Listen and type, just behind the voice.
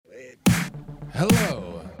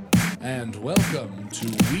Hello, and welcome to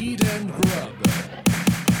Weed and Grub.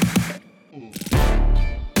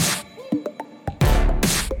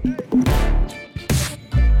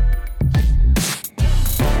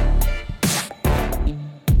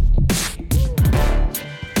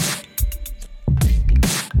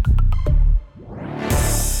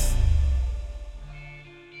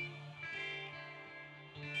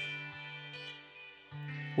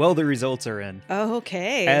 Well, the results are in.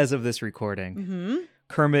 Okay. As of this recording,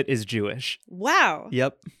 Kermit is Jewish. Wow.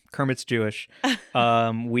 Yep, Kermit's Jewish.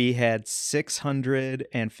 We had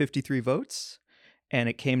 653 votes, and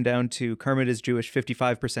it came down to Kermit is Jewish,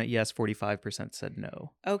 55% yes, 45% said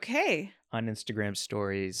no Okay. on Instagram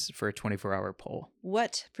stories for a 24-hour poll.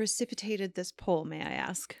 What precipitated this poll, may I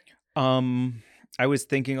ask? I was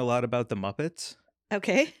thinking a lot about the Muppets.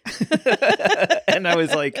 Okay. And I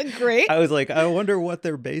was like, Great. I wonder what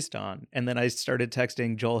they're based on. And then I started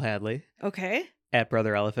texting Joel Hadley Okay. at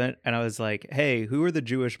Brother Elephant, and I was like, hey, who are the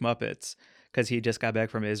Jewish Muppets? Because he just got back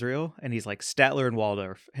from Israel, and he's like, Statler and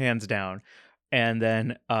Waldorf, hands down. And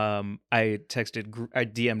then I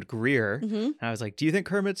DM'd Greer, and I was like, do you think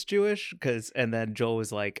Kermit's Jewish? And then Joel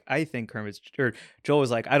was like, I don't think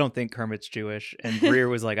Kermit's Jewish. And Greer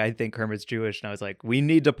was like, I think Kermit's Jewish. And I was like, we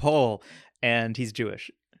need to poll. And he's Jewish.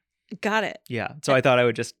 Got it. Yeah. So I thought I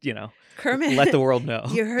would just, Kermit, let the world know.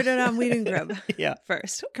 You heard it on Weed and Grub. Yeah.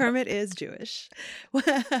 First, Kermit is Jewish.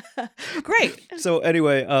 Great. So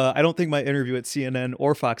anyway, I don't think my interview at CNN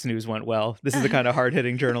or Fox News went well. This is the kind of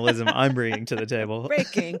hard-hitting journalism I'm bringing to the table.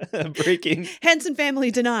 Breaking. Henson family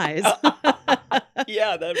denies.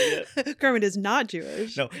 Yeah, that'd be it. Kermit is not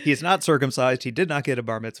Jewish. No, he's not circumcised. He did not get a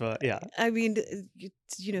bar mitzvah. Yeah. I mean,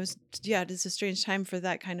 it's a strange time for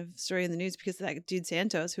that kind of story in the news because of that dude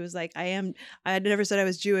Santos who was like, I never said I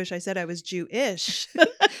was Jewish. I said I was Jewish.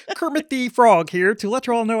 Kermit the Frog here to let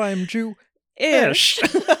you all know I am Jew-ish.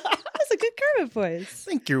 That's a good Kermit voice.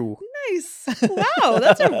 Thank you. Nice. Wow,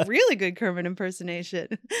 that's a really good Kermit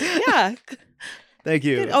impersonation. Yeah. Thank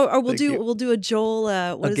you. Good. Or we'll do a Joel.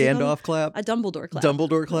 What a is Gandalf clap. A Dumbledore clap.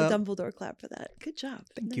 Dumbledore clap. A Dumbledore clap for that. Good job.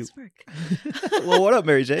 Thank nice you. Work. Well, what up,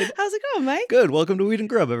 Mary Jane? How's it going, Mike? Good. Welcome to Weed and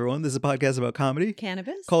Grub, everyone. This is a podcast about comedy,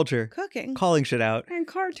 Cannabis, culture, cooking, calling shit out, and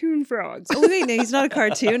cartoon frogs. Oh wait, no, he's not a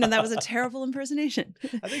cartoon, and that was a terrible impersonation.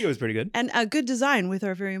 I think it was pretty good. And a good design with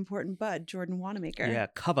our very important bud, Jordan Wanamaker. Yeah,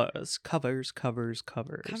 covers. Covers,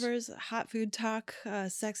 hot food talk,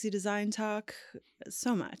 sexy design talk,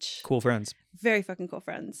 so much. Cool friends. Very fucking cool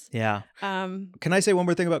friends. Yeah. Can I say one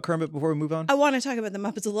more thing about Kermit before we move on? I want to talk about the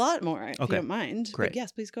Muppets a lot more, if you don't mind. Great. But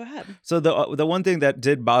yes, please go ahead. So the one thing that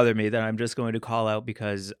did bother me that I'm just going to call out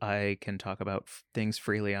because I can talk about things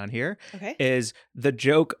freely on here is the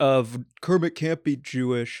joke of Kermit can't be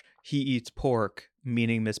Jewish, he eats pork,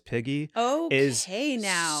 meaning Miss Piggy. Is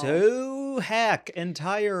now. So hack and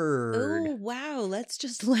tired. Oh, wow. Let's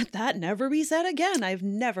just let that never be said again. I've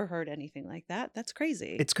never heard anything like that. That's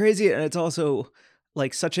crazy. It's crazy, and it's also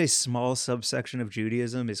like such a small subsection of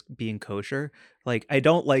Judaism is being kosher. Like, I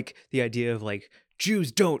don't like the idea of like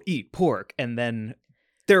Jews don't eat pork and then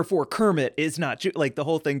therefore Kermit is not Jew. Like, the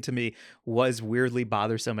whole thing to me was weirdly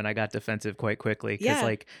bothersome, and I got defensive quite quickly because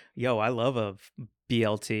like, yo, I love a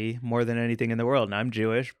BLT more than anything in the world, and I'm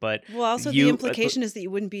Jewish, but well, also the implication is that you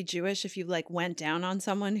wouldn't be Jewish if you like went down on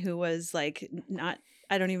someone who was like not.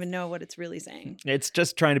 I don't even know what it's really saying. It's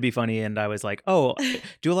just trying to be funny, and I was like, oh,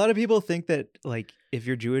 do a lot of people think that like if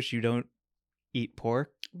you're Jewish you don't eat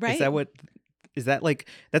pork? Right? Is that like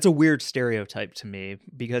that's a weird stereotype to me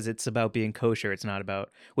because it's about being kosher. It's not about,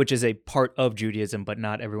 which is a part of Judaism, but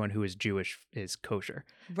not everyone who is Jewish is kosher.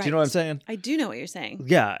 Right. Do you know what I'm saying? I do know what you're saying.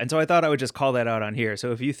 Yeah. And so I thought I would just call that out on here.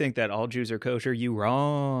 So if you think that all Jews are kosher, you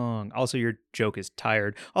wrong. Also, your joke is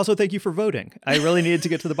tired. Also, thank you for voting. I really needed to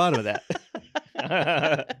get to the bottom of that.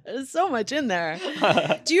 There's so much in there.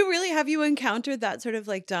 Do you really have you encountered that sort of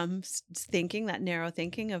like dumb thinking, that narrow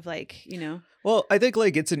thinking of like, Well, I think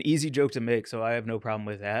like it's an easy joke to make, so I have no problem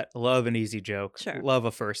with that. Love an easy joke. Sure. Love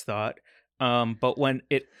a first thought. But when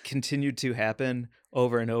it continued to happen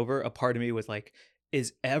over and over, a part of me was like,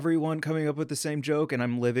 is everyone coming up with the same joke and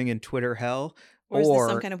I'm living in Twitter hell? Or is this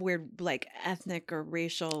some kind of weird like ethnic or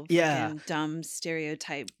racial fucking dumb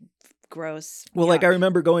stereotype? Gross. Well, like I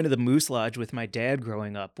remember going to the Moose Lodge with my dad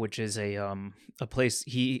growing up, which is a place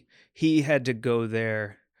he had to go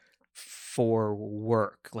there for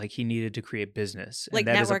work. Like he needed to create business. And like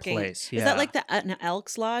that networking. Is a place. Is that like an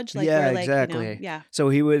Elks Lodge? Like yeah, where, like, exactly. Yeah. So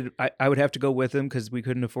I would have to go with him because we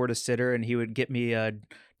couldn't afford a sitter, and he would get me a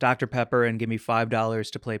Dr. Pepper and give me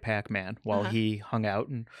 $5 to play Pac-Man while he hung out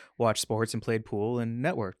and watched sports and played pool and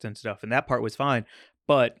networked and stuff. And that part was fine.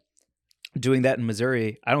 But doing that in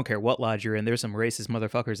Missouri, I don't care what lodge you're in, there's some racist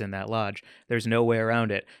motherfuckers in that lodge. There's no way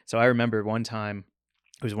around it. So I remember one time,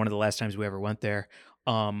 it was one of the last times we ever went there.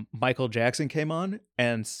 Michael Jackson came on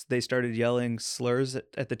and they started yelling slurs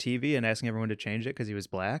at the TV and asking everyone to change it because he was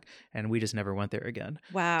black, and we just never went there again.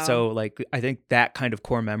 Wow. So like I think that kind of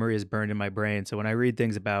core memory is burned in my brain. So when I read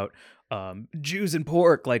things about Jews and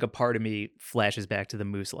pork, like a part of me flashes back to the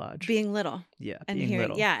Moose Lodge. being little Yeah, and being hearing,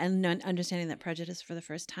 little. yeah, and understanding that prejudice for the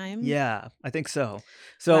first time. Yeah, I think so.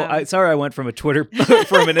 So Wow. sorry I went from a Twitter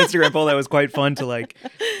from an Instagram poll that was quite fun to like,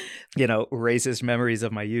 racist memories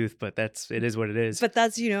of my youth, but it is what it is. But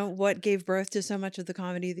that's, what gave birth to so much of the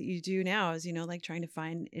comedy that you do now is, like trying to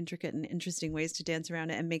find intricate and interesting ways to dance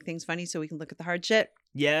around it and make things funny so we can look at the hard shit.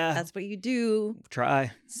 Yeah. That's what you do.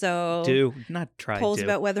 Try. So Do. Not try polls to.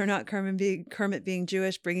 about whether or not Kermit being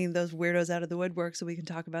Jewish, bringing those weirdos out of the woodwork so we can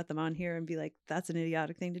talk about them on here and be like, that's an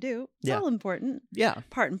idiotic thing to do. It's Yeah. all important. Yeah.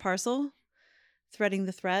 Part and parcel. Threading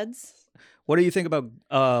the threads. What do you think about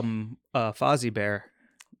Fozzie Bear?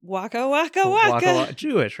 Waka waka waka.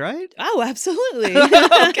 Jewish, right? Oh, absolutely.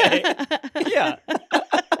 Okay. Yeah.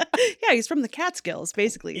 Yeah, he's from the Catskills,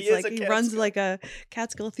 basically. He It's is like a he runs Catskill. like a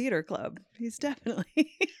Catskill theater club. He's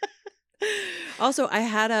definitely. Also, I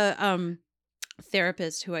had a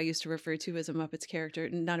therapist who I used to refer to as a Muppets character,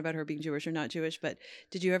 not about her being Jewish or not Jewish, but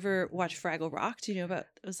did you ever watch Fraggle Rock? Do you know about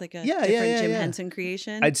it was like a Yeah, different Jim yeah. Henson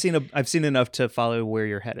creation? I've seen enough to follow where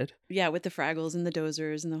you're headed. Yeah, with the Fraggles and the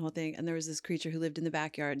Dozers and the whole thing. And there was this creature who lived in the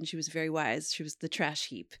backyard and she was very wise. She was the trash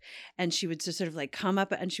heap. And she would just sort of like come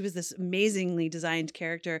up and she was this amazingly designed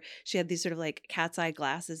character. She had these sort of like cat's eye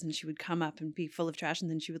glasses and she would come up and be full of trash. And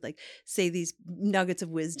then she would like say these nuggets of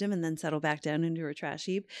wisdom and then settle back down into her trash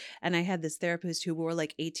heap. And I had this therapist who wore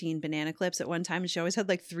like 18 banana clips at one time. And she always had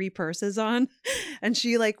like 3 purses on. And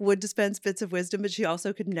she like would dispense bits of wisdom, but she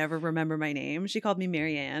also could never remember my name. She called me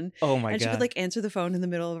Mary Ann. Oh my And god. she would like answer the phone in the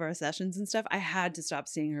middle of our sessions and stuff. I had to stop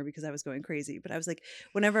seeing her because I was going crazy. But I was like,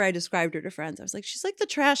 whenever I described her to friends, I was like, she's like the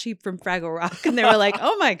trash heap from Fraggle Rock. And they were like,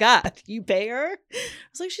 oh my God, you pay her? I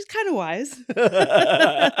was like, she's kind of wise.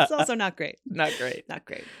 It's also not great. Not great. Not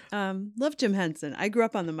great. Love Jim Henson. I grew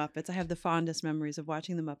up on the Muppets. I have the fondest memories of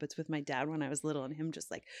watching the Muppets with my dad when I was little and him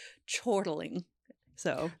just like chortling.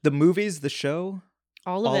 So The movies, the show,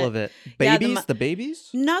 all of it. Babies, Yeah, the babies?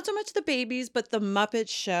 Not so much the babies, but the Muppet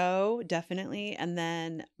Show, definitely. And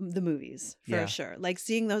then the movies, for Yeah. sure. Like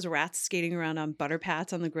seeing those rats skating around on butter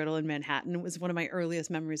pats on the griddle in Manhattan was one of my earliest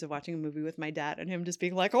memories of watching a movie with my dad and him just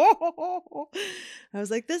being like, oh. I was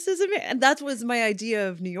like, this is amazing. And that was my idea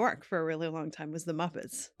of New York for a really long time was the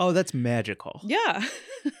Muppets. Oh, that's magical. Yeah,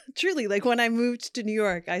 truly. Like when I moved to New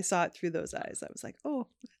York, I saw it through those eyes. I was like, oh,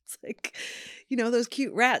 it's like, those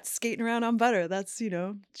cute rats skating around on butter. That's,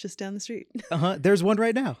 just down the street. Uh-huh. There's one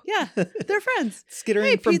right now. Yeah, they're friends. Skittering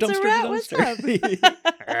Hey, from pizza dumpster rat, to what's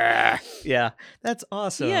dumpster. Yeah, that's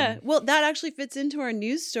awesome. Yeah, well, that actually fits into our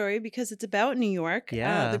news story because it's about New York.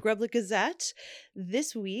 Yeah. The Grubler Gazette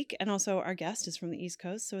this week, and also our guest is from the East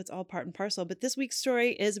Coast, so it's all part and parcel. But this week's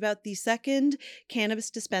story is about the second cannabis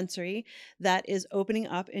dispensary that is opening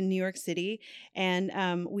up in New York City.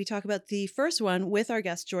 And we talk about the first one with our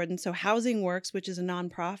guest, Jordan. So Housing Works, which is a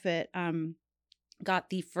nonprofit,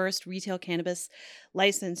 got the first retail cannabis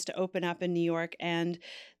license to open up in New York. And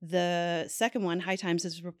the second one, High Times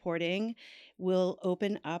is reporting, will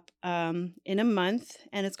open up in a month,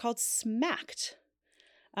 and it's called Smacked.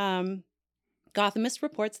 Gothamist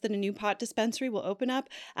reports that a new pot dispensary will open up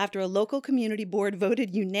after a local community board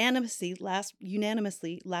voted unanimously last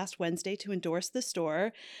Wednesday to endorse the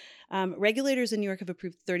store. Regulators in New York have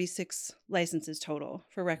approved 36 licenses total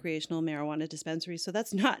for recreational marijuana dispensaries. So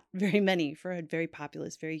that's not very many for a very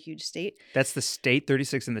populous, very huge state. That's the state,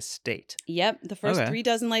 36 in the state. Yep. The first Okay. 3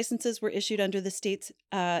 dozen licenses were issued under the state's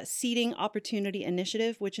Seeding Opportunity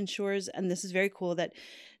Initiative, which ensures, and this is very cool, that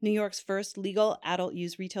New York's first legal adult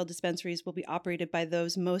use retail dispensaries will be operated by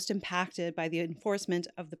those most impacted by the enforcement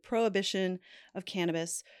of the prohibition of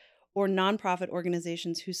cannabis, or nonprofit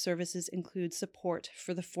organizations whose services include support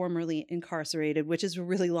for the formerly incarcerated, which is a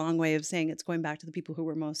really long way of saying it's going back to the people who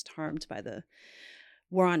were most harmed by the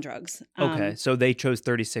war on drugs. Okay, so they chose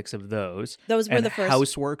 36 of those. Those were And the first.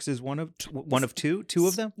 Houseworks is one of two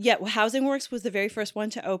of them? Yeah, well, Housing Works was the very first one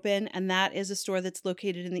to open, and that is a store that's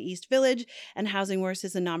located in the East Village. And Housing Works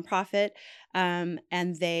is a nonprofit, and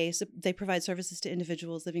they provide services to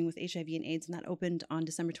individuals living with HIV and AIDS, and that opened on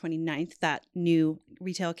December 29th, that new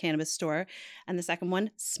retail cannabis store. And the second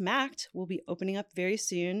one, Smacked, will be opening up very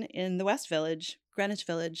soon in the West Village, Greenwich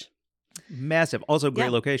Village. Massive. Also great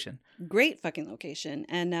Yeah. location. Great fucking location.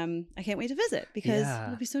 And I can't wait to visit because Yeah.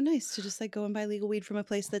 it'll be so nice to just like go and buy legal weed from a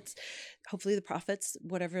place that's hopefully the profits,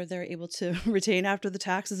 whatever they're able to retain after the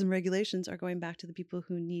taxes and regulations, are going back to the people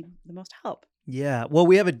who need the most help. Yeah. Well,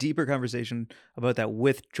 we have a deeper conversation about that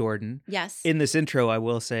with Jordan. Yes. In this intro, I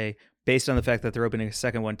will say, based on the fact that they're opening a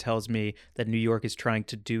second one, tells me that New York is trying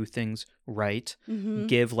to do things right, Mhm.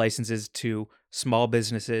 give licenses to small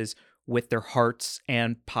businesses with their hearts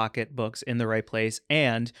and pocketbooks in the right place.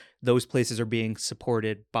 And those places are being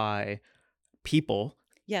supported by people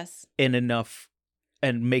Yes. in enough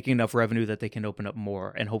and making enough revenue that they can open up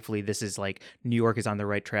more. And hopefully this is like New York is on the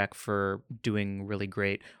right track for doing really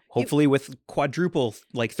great. Hopefully with quadruple,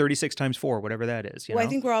 like 36 times 4, whatever that is. You Well, know?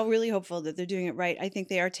 I think we're all really hopeful that they're doing it right. I think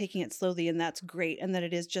they are taking it slowly, and that's great. And that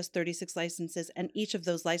it is just 36 licenses, and each of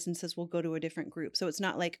those licenses will go to a different group. So it's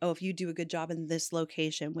not like, oh, if you do a good job in this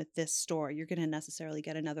location with this store, you're going to necessarily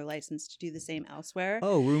get another license to do the same elsewhere.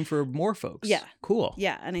 Oh, room for more folks. Yeah. Cool.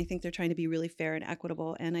 Yeah, and I think they're trying to be really fair and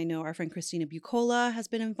equitable. And I know our friend Christina Bucola has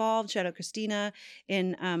been involved. Shout out Christina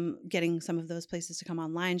in getting some of those places to come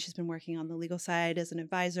online. She's been working on the legal side as an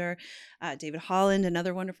advisor. David Holland,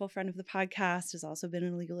 another wonderful friend of the podcast, has also been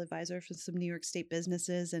a legal advisor for some New York State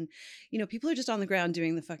businesses. And, you know, people are just on the ground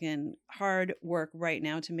doing the fucking hard work right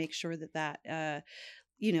now to make sure that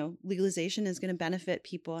you know, legalization is going to benefit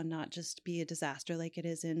people and not just be a disaster like it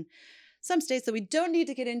is in some states that we don't need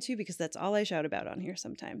to get into because that's all I shout about on here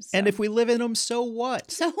sometimes. And So. if we live in them, so what?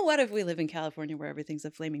 So what if we live in California where everything's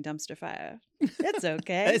a flaming dumpster fire? It's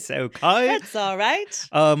okay. It's okay. It's all right.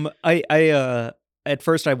 I at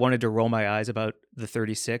first I wanted to roll my eyes about the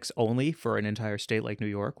 36 only for an entire state like New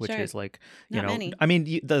York, which Sure. is like, you Not know, many. I mean,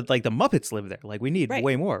 the Muppets live there. Like we need Right.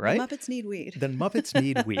 way more, right? The Muppets need weed. The Muppets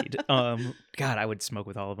need weed. God, I would smoke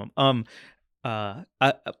with all of them.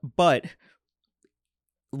 But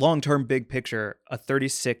long-term big picture, a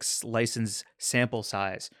 36 license sample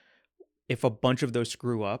size, if a bunch of those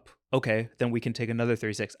screw up, okay, then we can take another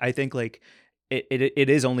 36. I think like it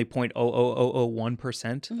is only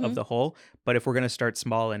 0.00001% Mhm. of the whole, but if we're going to start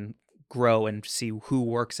small and grow and see who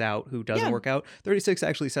works out, who doesn't Yeah. work out, 36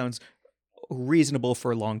 actually sounds reasonable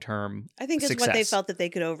for long-term I think it's what they success. felt that they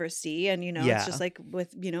could oversee. And, you know, Yeah. it's just like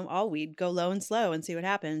with, you know, all weed, go low and slow and see what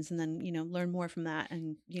happens. And then, you know, learn more from that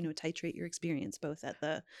and, you know, titrate your experience both at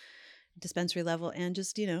the dispensary level and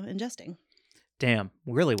just, you know, ingesting. Damn,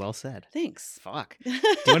 really well said. Thanks. Fuck. Do you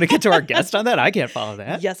want to get to our guest on that? I can't follow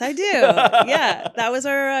that. Yes, I do. Yeah, that was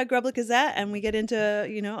our Grubla Gazette, and we get into,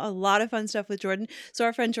 you know, a lot of fun stuff with Jordan. So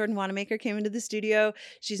our friend Jordan Wanamaker came into the studio.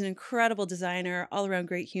 She's an incredible designer, all around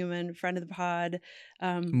great human, friend of the pod.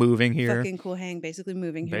 Moving here. Fucking cool hang, basically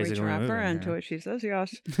moving here. Basically We trap her moving into here. what she says,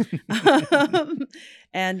 yes.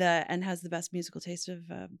 And has the best musical taste of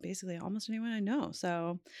basically almost anyone I know.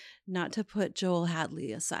 So not to put Joel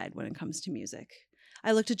Hadley aside when it comes to music.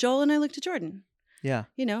 I looked at Joel and I looked at Jordan. Yeah.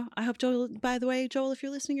 You know, I hope Joel, by the way, Joel, if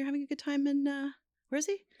you're listening, you're having a good time in, where is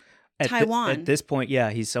he? At Taiwan. at this point, yeah,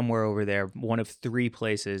 he's somewhere over there. One of 3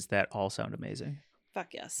 places that all sound amazing.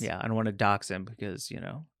 Fuck yes. Yeah, I don't want to dox him because, you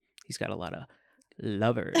know, he's got a lot of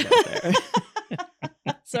lovers out there.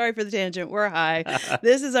 Sorry for the tangent. We're high.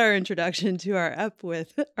 This is our introduction to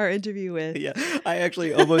our interview with. Yeah, I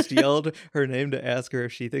actually almost yelled her name to ask her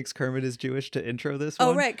if she thinks Kermit is Jewish to intro this one.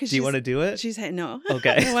 Oh, right. Do you want to do it? She's no.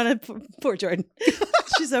 Okay. I want to poor Jordan.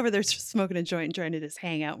 She's over there smoking a joint and trying to just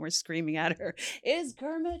hang out. And we're screaming at her. Is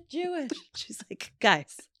Kermit Jewish? She's like,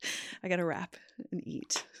 guys, I got to rap and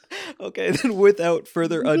eat. Okay, then without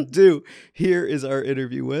further ado, here is our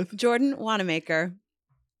interview with Jordan Wanamaker.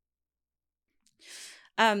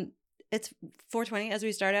 It's 4:20 as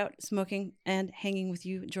we start out smoking and hanging with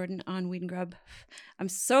you, Jordan, on Weed and Grub. I'm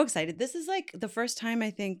so excited. This is like the first time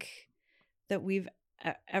I think that we've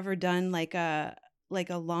ever done like a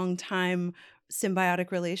long time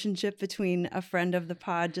symbiotic relationship between a friend of the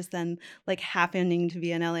pod just then like happening to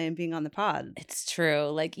be in LA and being on the pod. It's true.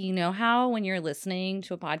 Like, you know how when you're listening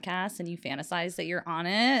to a podcast and you fantasize that you're on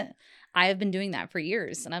it? I have been doing that for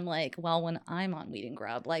years. And I'm like, well, when I'm on Weed and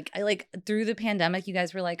Grub, like I like through the pandemic, you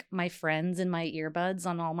guys were like my friends in my earbuds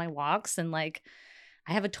on all my walks. And like,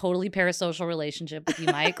 I have a totally parasocial relationship with you,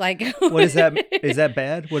 Mike. Like, what is that? Is that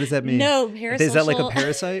bad? What does that mean? No, parasocial. Is that like a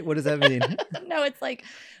parasite? What does that mean? No, it's like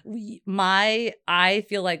I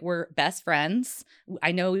feel like we're best friends.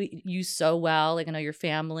 I know you so well. Like I know your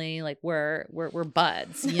family. Like we're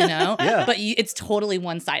buds, you know. Yeah. But it's totally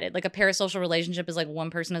one-sided. Like a parasocial relationship is like one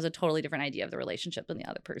person has a totally different idea of the relationship than the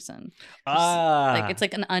other person. Like it's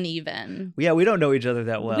like an uneven. Yeah, we don't know each other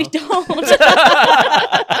that well. We don't.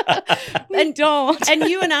 And don't. And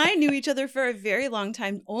you and I knew each other for a very long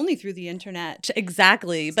time, only through the internet.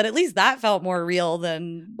 Exactly. But at least that felt more real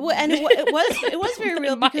than. Well, and it was very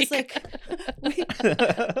real because like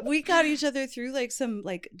we got each other through like some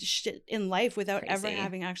like shit in life without ever Crazy.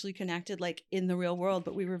 having actually connected like in the real world.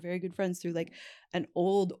 But we were very good friends through like an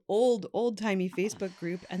old timey Facebook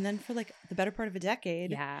group, and then for like the better part of a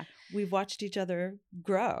decade, Yeah. we've watched each other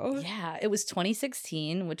grow. Yeah. It was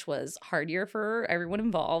 2016, which was a hard year for everyone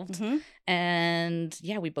involved. Mhm. And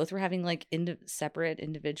yeah, we both were having like separate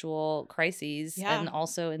individual crises. Yeah. And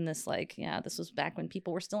also in this, like, yeah, this was back when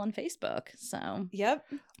people were still on Facebook. So Yep.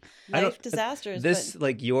 I don't- Life disasters. This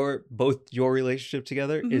like both your relationship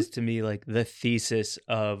together Mhm. is to me like the thesis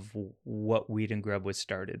of what Weed and Grub was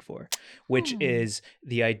started for, which Oh. is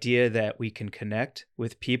the idea that we can connect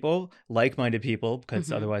with people, like-minded people, because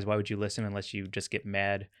Mhm. otherwise why would you listen unless you just get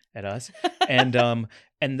mad at us? And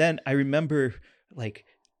then I remember like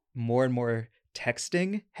more and more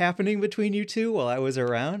texting happening between you two while I was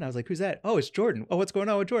around. I was like, who's that? Oh, it's Jordan. Oh, what's going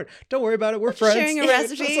on with Jordan? Don't worry about it. We're friends. sharing a It's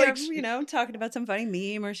recipe, like, or talking about some funny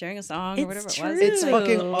meme, or sharing a song, or It's whatever it was. true. it's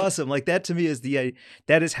fucking True. awesome. Like that to me is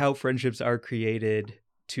that is how friendships are created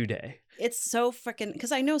today. It's so freaking,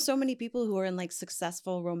 because I know so many people who are in like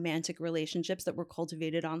successful romantic relationships that were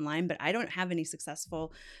cultivated online, but I don't have any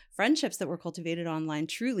successful friendships that were cultivated online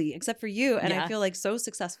truly, except for you. And I Yeah. feel like so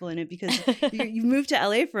successful in it because you moved to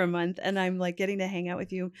LA for a month, and I'm like getting to hang out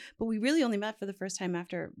with you. But we really only met for the first time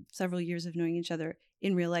after several years of knowing each other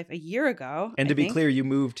in real life a year ago. And I to be think. clear, you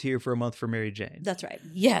moved here for a month for Mary Jane. That's right.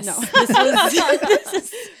 yes, No.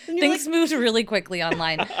 And you're things moved really quickly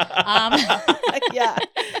online. yeah.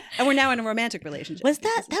 And we're now in a romantic relationship. Was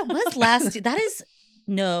that was last? That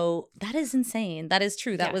is insane. That is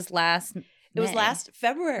true. That Yeah. was last. It was May last or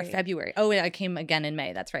February. February. Oh, yeah, I came again in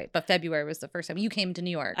May. That's right. But February was the first time you came to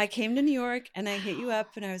New York. I came to New York and I hit you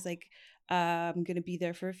up and I was like, I'm going to be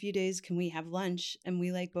there for a few days. Can we have lunch? And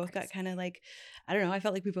we like both got kind of like, I don't know. I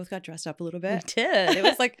felt like we both got dressed up a little We bit. did. It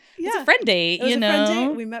was like it's Yeah. a friend date. It was you a know, friend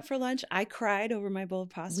date. We met for lunch. I cried over my bowl of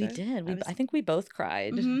pasta. we did. I was- I think we both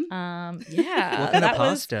cried. Mhm. Yeah. What kind of that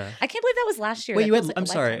was- pasta? I can't believe that was last year. Wait, That you had? feels like a I'm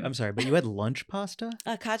sorry. lifetime. I'm sorry, but you had lunch pasta?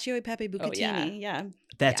 Cacio e pepe bucatini. Oh, yeah.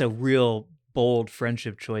 That's Yeah. a real bold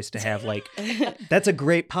friendship choice to have. Like, that's a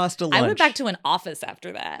great pasta lunch. I went back to an office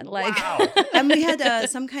after that. Like, Wow. And we had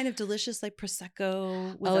some kind of delicious like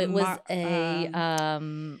prosecco with it was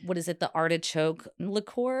what is it? The artichoke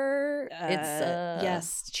liqueur. It's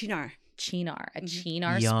yes, chinar. Chinar, a Mhm.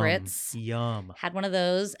 Chinar Yum. spritz. Yum. Had one of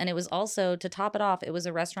those, and it was also to top it off. It was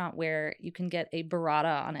a restaurant where you can get a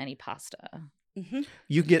burrata on any pasta. Mhm.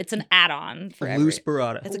 You get It's an add-on for loose every.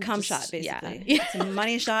 burrata. It's a cum Just- shot, yeah. basically. Yeah. It's a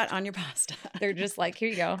money shot on your pasta. They're just like, here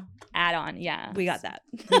you go, add-on. Yeah, We got that.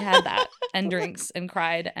 we had that and drinks and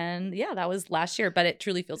cried, and yeah, that was last year. But it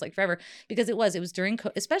truly feels like forever because it was during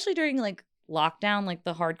especially during like lockdown, like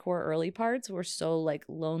the hardcore early parts were so like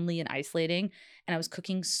lonely and isolating, and I was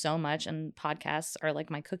cooking so much, and podcasts are like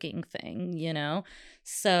my cooking thing, you know.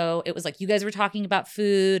 So it was like you guys were talking about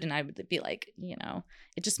food, and I would be like, you know,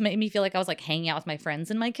 it just made me feel like I was like hanging out with my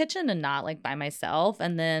friends in my kitchen and not like by myself.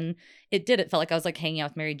 And then it felt like I was like hanging out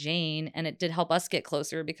with Mary Jane, and it did help us get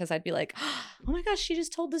closer because I'd be like, oh my gosh, she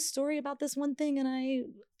just told this story about this one thing, and I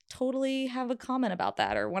totally have a comment about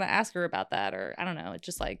that or want to ask her about that, or I don't know. It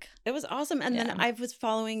just like It was awesome. And Yeah. then I was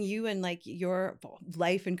following you and like your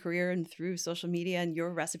life and career and through social media and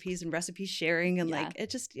your recipes and recipe sharing. And Yeah. like,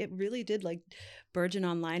 it really did like burgeon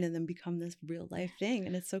online and then become this real life thing.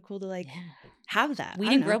 And it's so cool to like have that. Weed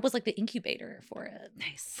I and don't know. Grub was like the incubator for it.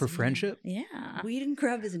 Nice. for friendship. Yeah. Weed and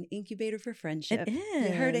Grub is an incubator for friendship. It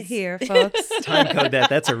You heard it is. here, folks. Time code that.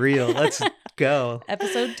 That's a real. Let's go.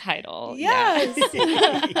 Episode title. Yes.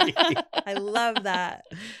 Yeah. I love that.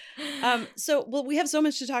 Well, we have so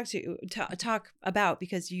much to talk about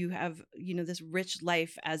because you have, this rich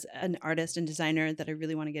life as an artist and designer that I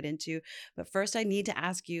really want to get into. But first, I need to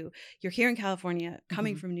ask you, you're here in California,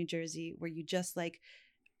 coming Mhm. from New Jersey, where you just like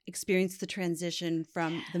experienced the transition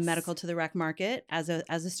from the medical to the rec market as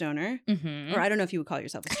a stoner. Mhm. Or I don't know if you would call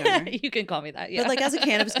yourself a stoner. You can call me that. Yeah. But like as a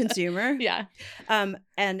cannabis consumer. Yeah.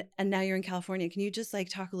 And now you're in California. Can you just like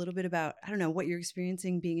talk a little bit about, I don't know, what you're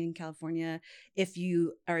experiencing being in California, if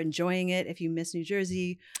you are enjoying it, if you miss New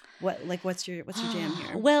Jersey, what's your jam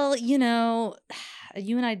here? Well,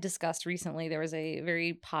 you and I discussed recently, there was a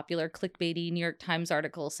very popular clickbaity New York Times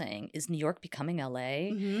article saying, is New York becoming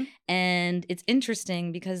LA? Mhm. And it's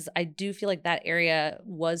interesting because I do feel like that area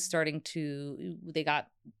was starting to,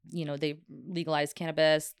 they legalized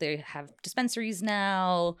cannabis. They have dispensaries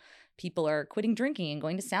now. People are quitting drinking and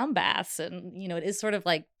going to sound baths. And, it is sort of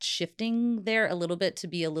like shifting there a little bit to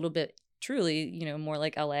be a little bit truly, you know, more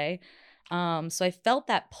like LA. So I felt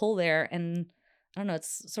that pull there, and I don't know,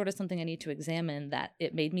 it's sort of something I need to examine, that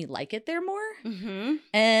it made me like it there more. Mm-hmm.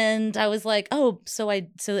 And I was like, oh,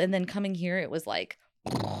 and then coming here, it was like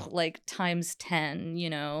times 10, you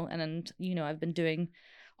know, and then, you know, I've been doing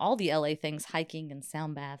all the LA things, hiking and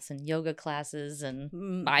sound baths and yoga classes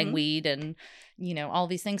and buying weed and, you know, all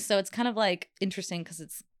these things. So it's kind of like interesting because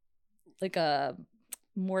it's like a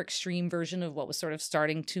more extreme version of what was sort of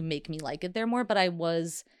starting to make me like it there more. But I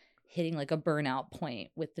was hitting like a burnout point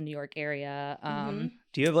with the New York area.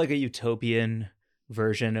 Do you have like a utopian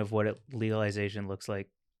version of what legalization looks like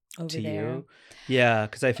Over to there. you? Yeah,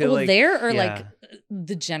 because I feel like there or yeah. like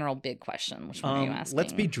the general big question. Which one are you asking?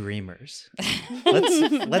 Let's be dreamers.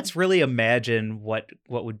 let's really imagine what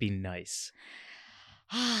would be nice.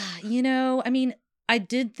 You know, I mean, I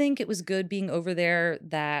did think it was good being over there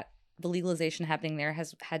that the legalization happening there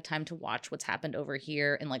has had time to watch what's happened over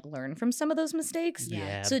here and like learn from some of those mistakes.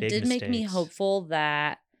 Yeah, So it big did make me mistakes. hopeful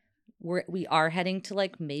that we are heading to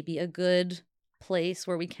like maybe a good place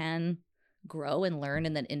where we can grow and learn,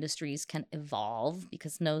 and that industries can evolve,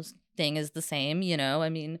 because no thing is the same, you know. I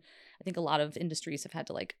mean, I think a lot of industries have had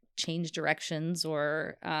to like change directions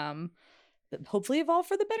or hopefully evolve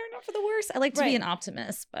for the better, not for the worse. I like to be an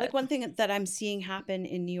optimist, but Like one thing that I'm seeing happen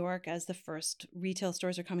in New York as the first retail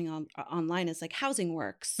stores are coming online is like Housing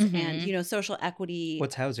Works and, you know, social equity.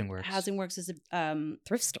 What's Housing Works? Housing Works is a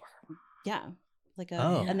thrift store. yeah, like a,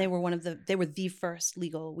 Oh. and they were the first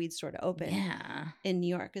legal weed store to open. Yeah. In New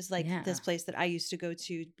York is like Yeah. this place that I used to go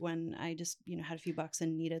to when I just, you know, had a few bucks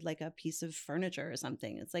and needed like a piece of furniture or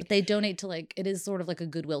something. It's like But they donate to like, it is sort of like a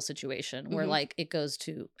Goodwill situation where Mhm. like it goes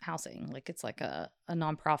to housing. Like it's like a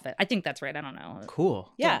nonprofit. I think that's right. I don't know.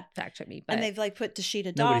 Cool. yeah. Don't fact check me. But And they've like put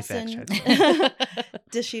Dashida Nobody fact Dawson, checks.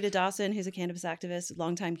 Dashida Dawson, who's a cannabis activist,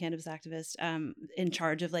 longtime cannabis activist, in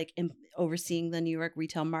charge of like overseeing the New York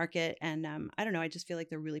retail market. And I don't know, I just feel like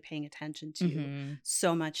they're really paying attention to Mhm.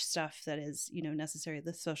 so much stuff that is, you know, necessary,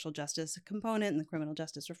 the social justice component and the criminal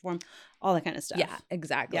justice reform, all that kind of stuff. Yeah,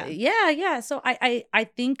 exactly. Yeah. Yeah. So I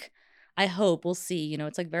think, I hope, we'll see, you know,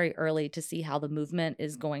 it's like very early to see how the movement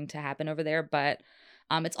is going to happen over there. But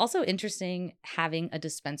it's also interesting having a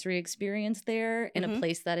dispensary experience there in a Mhm.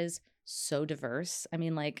 place that is so diverse. I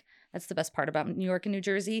mean, like, that's the best part about New York and New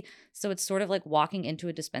Jersey. So it's sort of like walking into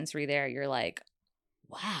a dispensary there, you're like,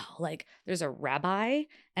 wow, like there's a rabbi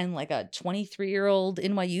and like a 23-year-old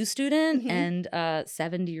NYU student Mhm. and a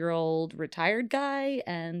 70-year-old retired guy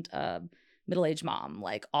and a middle-aged mom,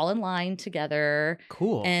 like all in line together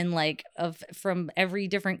Cool. and like from every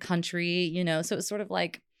different country, you know. So it's sort of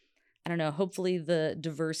like, I don't know, hopefully the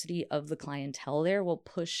diversity of the clientele there will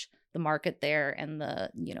push the market there and the,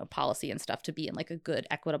 you know, policy and stuff to be in like a good,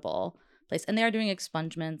 equitable place. And they are doing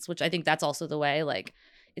expungements, which I think that's also the way. Like,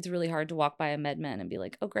 it's really hard to walk by a MedMen and be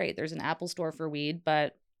like, oh, great, there's an Apple store for weed,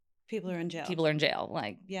 but People are in jail. people are in jail.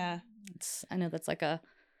 Like, Yeah. I know that's like a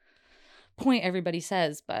point everybody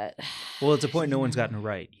says, but Well, it's a point no one's gotten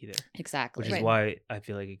right either, exactly. which is Right. why I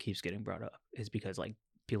feel like it keeps getting brought up. Is because like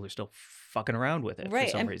people are still fucking around with it Right.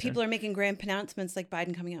 for some And reason. people are making grand pronouncements like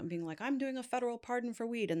Biden coming out and being like, I'm doing a federal pardon for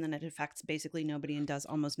weed. And then it affects basically nobody and does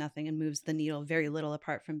almost nothing and moves the needle very little,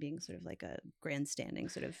 apart from being sort of like a grandstanding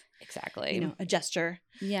sort of, Exactly. you know, a gesture.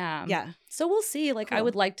 Yeah. Yeah. So we'll see. Like, I Cool.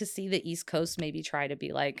 would like to see the East Coast maybe try to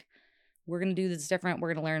be like, we're going to do this different.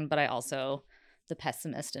 We're going to learn. But I also, the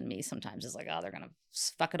pessimist in me sometimes is like, oh, they're going to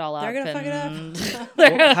fuck it all up. They're going to fuck it and- up.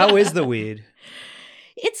 Well, how is the weed?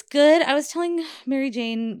 It's good. I was telling Mary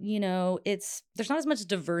Jane, you know, there's not as much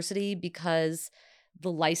diversity because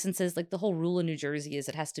the licenses, like the whole rule in New Jersey is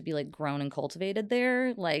it has to be like grown and cultivated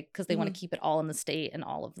there, like, because they want to keep it all in the state and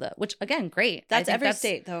all of the, which again, great. I That's think every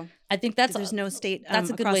state though. I think that's There's no state. that's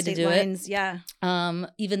a good across way to state do lines. Yeah. it.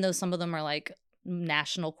 Even though some of them are like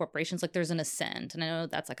national corporations, like there's an Ascent, and I know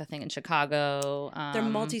that's like a thing in Chicago. They're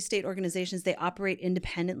multi-state organizations. They operate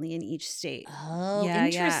independently in each state. Oh, Yeah,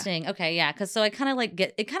 yeah. interesting. Okay, yeah, because so I kind of like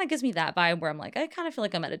it kind of gives me that vibe where I'm like, I kind of feel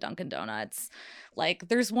like I'm at a Dunkin' Donuts. Like,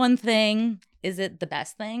 there's one thing. Is it the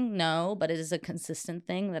best thing? No, but it is a consistent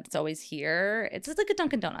thing that's always here. It's just like a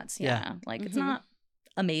Dunkin' Donuts. Yeah. Like, it's Mhm. not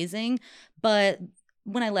amazing, but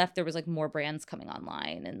when I left, there was like more brands coming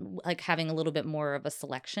online and like having a little bit more of a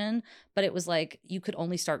selection. But it was like you could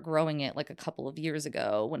only start growing it like a couple of years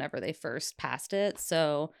ago whenever they first passed it.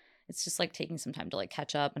 So it's just like taking some time to like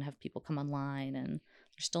catch up and have people come online, and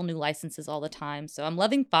there's still new licenses all the time. So I'm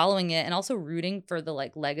loving following it and also rooting for the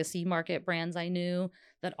like legacy market brands I knew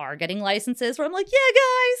that are getting licenses where I'm like,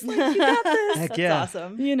 yeah, guys, like, you got this. Heck That's yeah.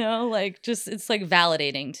 awesome. You know, like, just it's like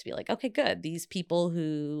validating to be like, okay, good. These people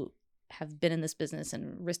who have been in this business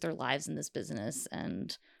and risked their lives in this business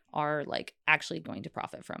and are like actually going to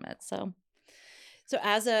profit from it. So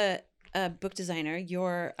as a book designer, you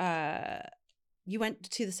went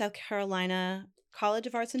to the South Carolina College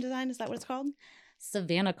of Arts and Design. Is that what it's called?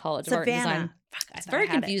 Savannah College of Art and Design. Fuck, I It's thought I very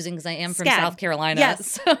had it. confusing because I am from SCAD. South Carolina.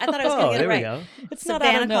 Yes, so- I thought I was going to get there it we right. go. It's not out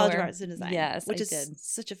Savannah of College of nowhere. Arts and Design. Yes, which I is did.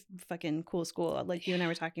 such a fucking cool school. Like you and I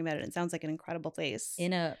were talking about it. It sounds like an incredible place.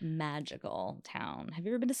 In a magical town. Have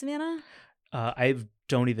you ever been to Savannah? I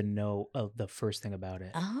don't even know the first thing about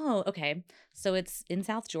it. Oh, okay. So it's in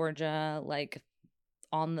South Georgia, like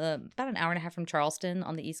on the about an hour and a half from Charleston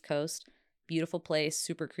on the East Coast. Beautiful place,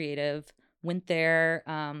 super creative. Went there,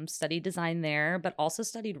 studied design there, but also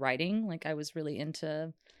studied writing. Like I was really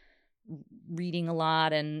into reading a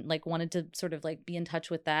lot and like wanted to sort of like be in touch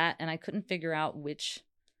with that. And I couldn't figure out which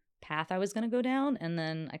path I was going to go down. And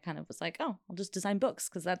then I kind of was like, oh, I'll just design books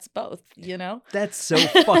because that's both, you know? That's so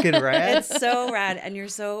fucking rad. It's so rad, and you're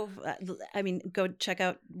so. I mean, go check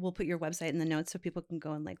out. We'll put your website in the notes so people can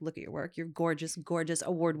go and like look at your work. Your gorgeous, gorgeous,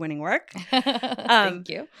 award-winning work. Thank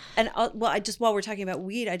you. And I just while we're talking about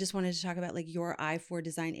weed, I just wanted to talk about like your eye for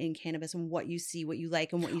design in cannabis and what you see, what you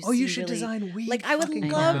like, and what you see. Oh, you should really, design weed. Like I would fucking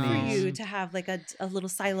love companies. for you to have like a little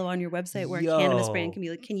silo on your website where Yo. a cannabis brand can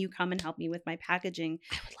be like, can you come and help me with my packaging?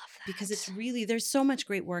 I would love that. Because it's really there's so much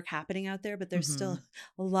great work happening out there, but there's still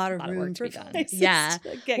a lot of lot of room work to for be done. places Yeah.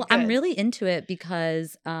 to get Well, I'm good. really into it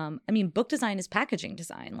because, I mean, book design is packaging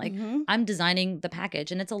design. Like, Mhm. I'm designing the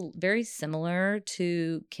package, and it's very similar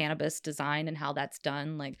to cannabis design and how that's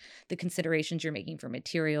done. Like the considerations you're making for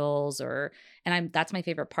materials, that's my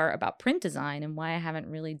favorite part about print design and why I haven't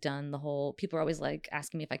really done the whole. People are always like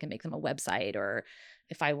asking me if I can make them a website or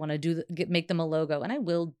if I want to make them a logo, and I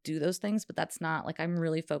will do those things, but that's not like I'm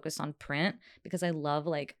really focused on print because I love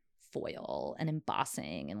like foil and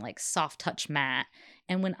embossing and like soft touch matte.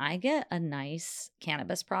 And when I get a nice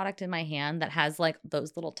cannabis product in my hand that has like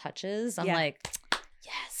those little touches, I'm Yeah. like,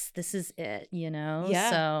 yes, this is it, you know? Yeah.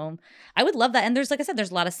 So I would love that. And there's, like I said,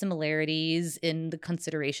 there's a lot of similarities in the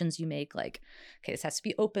considerations you make. Like, okay, this has to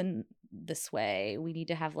be open this way. We need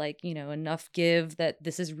to have like, you know, enough give that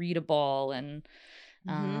this is readable and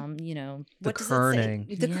you know, The What does kerning.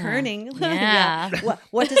 it say? The Yeah. kerning. Yeah.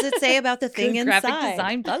 What does it say about the thing good inside? graphic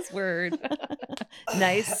design buzzword.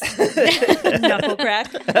 Nice. Knuckle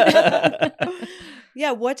crack.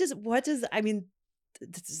 Yeah, what does I mean,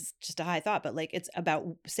 this is just a high thought, but like it's about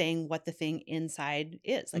saying what the thing inside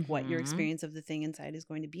is, like what your Mhm. experience of the thing inside is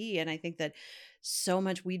going to be. And I think that so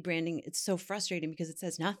much weed branding, it's so frustrating because it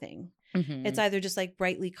says nothing. Mhm. It's either just like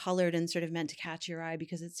brightly colored and sort of meant to catch your eye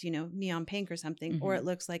because it's, you know, neon pink or something, or it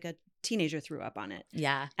looks like a teenager threw up on it.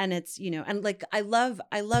 Yeah. And it's, you know, and like I love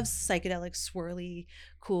psychedelic, swirly,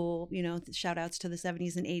 cool, you know, shout outs to the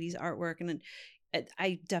 70s and 80s artwork. And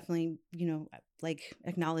I definitely, you know, like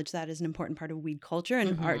acknowledge that as an important part of weed culture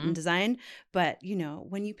and art and design. But, you know,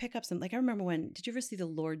 when you pick up some, like I remember did you ever see the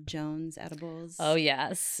Lord Jones edibles? Oh,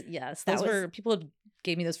 yes. Yes. That Those was- were, people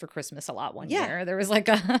gave me those for Christmas a lot one Yeah. year. There was like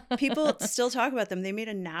a. People still talk about them. They made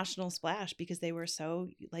a national splash because they were so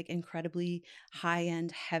like incredibly high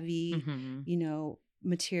end, heavy, Mhm. you know,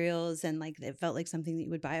 materials, and like it felt like something that you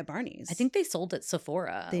would buy at Barney's. I think they sold at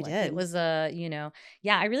Sephora. They Like, did. It was you know,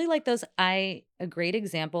 yeah, I really like those. A great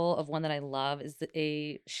example of one that I love is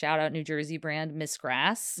a shout out New Jersey brand, Miss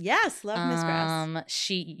Grass. Yes, love Miss Grass.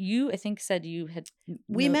 You I think said you had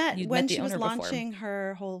We met you'd when the she was owner before. launching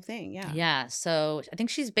her whole thing. Yeah. Yeah. So I think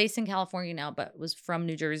she's based in California now, but was from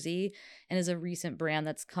New Jersey and is a recent brand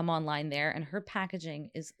that's come online there. And her packaging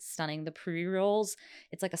is stunning. The pre-rolls,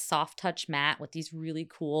 it's like a soft touch matte with these really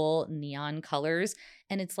cool neon colors.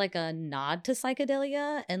 And it's like a nod to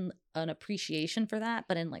psychedelia and an appreciation for that,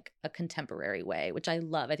 but in like a contemporary way, which I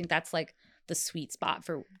love. I think that's like the sweet spot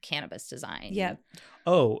for cannabis design. Yeah.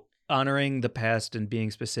 Oh, honoring the past and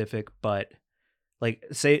being specific, but like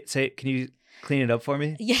say can you clean it up for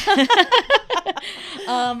me? Yeah.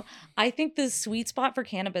 I think the sweet spot for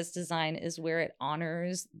cannabis design is where it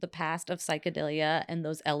honors the past of psychedelia and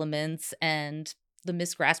those elements. And the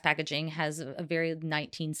Miss Grass packaging has a very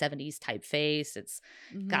 1970s typeface. It's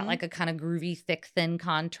got Mhm. like a kind of groovy, thick, thin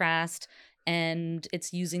contrast. And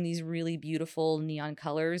it's using these really beautiful neon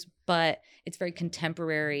colors, but it's very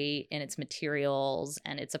contemporary in its materials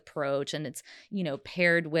and its approach. And it's, you know,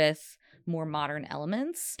 paired with more modern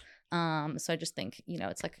elements. So I just think, you know,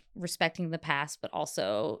 it's like respecting the past, but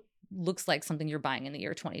also looks like something you're buying in the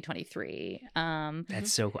year 2023.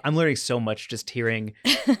 That's so cool. I'm learning so much just hearing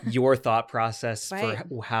your thought process Right.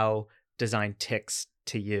 for how design ticks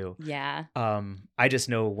to you. Yeah. I just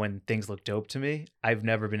know when things look dope to me. I've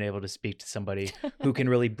never been able to speak to somebody who can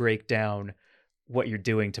really break down what you're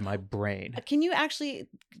doing to my brain. Can you actually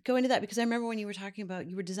go into that? Because I remember when you were talking about,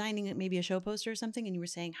 you were designing maybe a show poster or something, and you were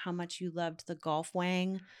saying how much you loved the Golf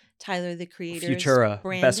Wang, Tyler the Creator's Futura,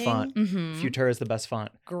 branding. best font. Mhm. Futura is the best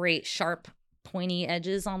font. Great sharp pointy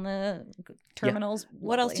edges on the terminals.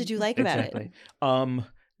 What else Lovely. did you like about Exactly. it?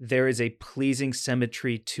 There is a pleasing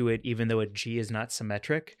symmetry to it, even though a G is not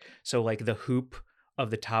symmetric. So like the hoop of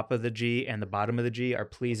the top of the G and the bottom of the G are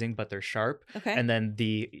pleasing, but they're sharp. Okay. And then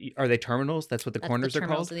are they terminals? That's what the That's corners the are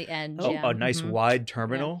terminals called. of the edge. Oh, yeah. a nice Mhm. wide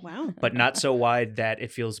terminal. Wow. But not so wide that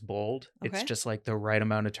it feels bold. It's Okay. just like the right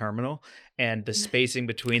amount of terminal, and the spacing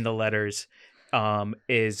between the letters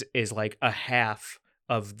is like a half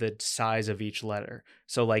of the size of each letter.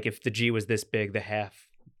 So like if the G was this big, the half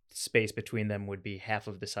space between them would be half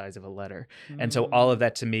of the size of a letter. And so all of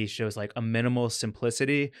that to me shows like a minimal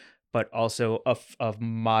simplicity, but also a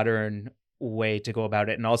modern way to go about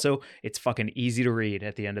it. And also it's fucking easy to read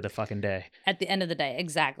at the end of the fucking day. At the end of the day,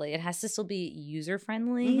 exactly. It has to still be user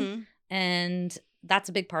friendly. Mhm. And that's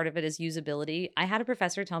a big part of it is usability. I had a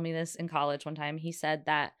professor tell me this in college one time. He said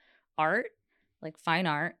that art, like fine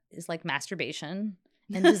art, is like masturbation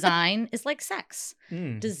and design is like sex.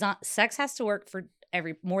 Sex has to work for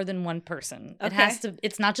more than one person. It has to,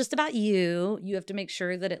 it's not just about you. You have to make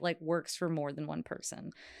sure that it like works for more than one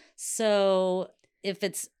person. So if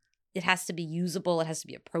it has to be usable, it has to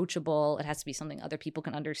be approachable, it has to be something other people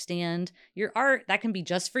can understand. Your art, that can be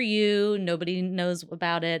just for you. Nobody knows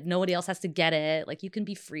about it. Nobody else has to get it. Like you can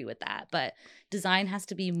be free with that. But design has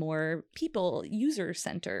to be more people,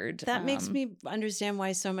 user-centered. That makes me understand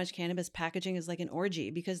why so much cannabis packaging is like an orgy,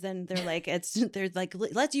 because then they're like,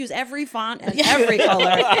 let's use every font and every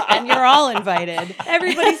color, and you're all invited.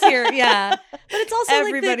 Everybody's here, yeah. But it's also like the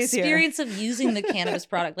Everybody's here. experience of using the cannabis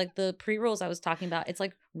product. Like the pre-rolls I was talking about, it's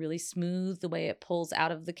like really smooth the way it pulls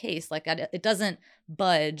out of the case. Like it doesn't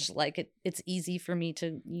budge. Like it's easy for me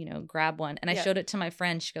to, grab one. And I showed it to my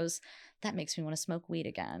friend. She goes, that makes me want to smoke weed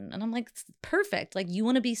again. And I'm like, it's perfect. Like you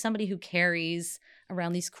want to be somebody who carries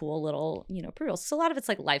around these cool little, pre-rolls. So a lot of it's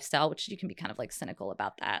like lifestyle, which you can be kind of like cynical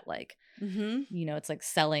about that. Like, it's like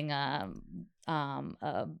selling a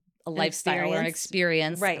lifestyle or an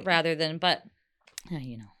experience right? Rather than, but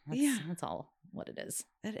that's all what it is.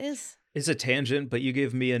 It is. It's a tangent, but you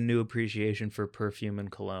give me a new appreciation for perfume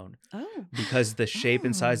and cologne. Oh. Because the shape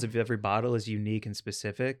and size of every bottle is unique and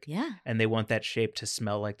specific. Yeah. And they want that shape to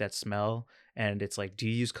smell like that smell. And it's like, do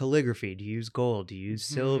you use calligraphy? Do you use gold? Do you use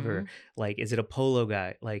silver? Like, is it a polo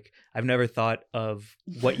guy? Like, I've never thought of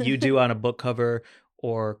what you do on a book cover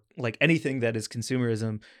or like anything that is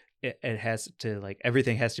consumerism. It has to like,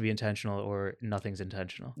 everything has to be intentional or nothing's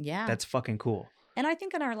intentional. Yeah. That's fucking cool. And I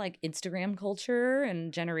think in our like Instagram culture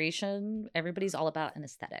and generation, everybody's all about an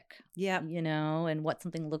aesthetic. Yeah. And what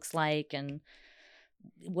something looks like, and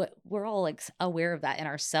what we're all like aware of that in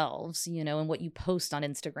ourselves, and what you post on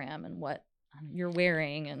Instagram and what you're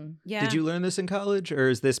wearing. And yeah. Did you learn this in college, or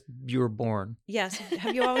is this you were born? Yes.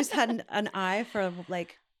 Have you always had an eye for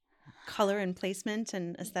like color and placement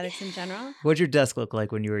and aesthetics in general? What'd your desk look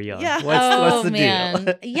like when you were young? Yeah. What's the man.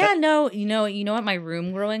 deal? Yeah, no, you know what? My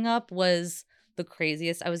room growing up was the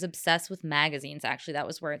craziest. I was obsessed with magazines. Actually, that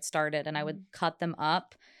was where it started. And I would cut them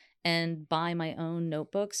up and buy my own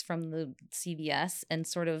notebooks from the CVS and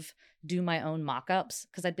sort of do my own mock-ups.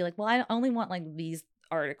 Because I'd be like, well, I only want like these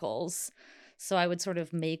articles. So I would sort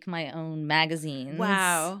of make my own magazines.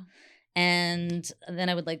 Wow. And then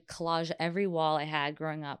I would like collage every wall I had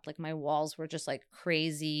growing up. Like my walls were just like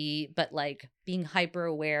crazy, but like being hyper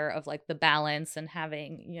aware of like the balance and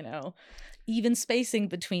having, even spacing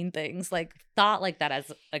between things. Like thought like that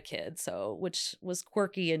as a kid. So, which was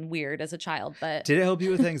quirky and weird as a child, but Did it help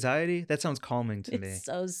you with anxiety? That sounds calming to me. it's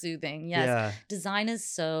so soothing. Yes. Yeah. Design is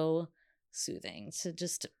so soothing to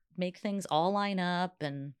just make things all line up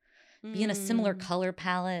and be in a similar color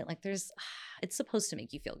palette. Like it's supposed to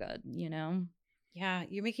make you feel good, Yeah,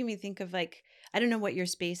 you're making me think of like, I don't know what your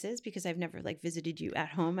space is because I've never like visited you at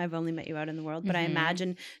home. I've only met you out in the world, but I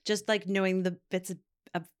imagine just like knowing the bits of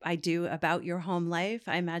I do about your home life,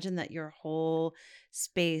 I imagine that your whole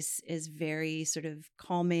space is very sort of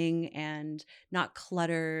calming and not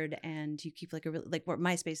cluttered, and you keep like like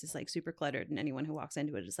my space is like super cluttered, and anyone who walks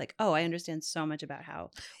into it is like, oh, I understand so much about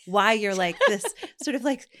why you're like this sort of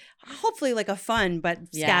like hopefully like a fun but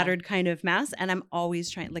scattered kind of mess. And I'm always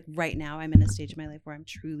trying, like right now I'm in a stage of my life where I'm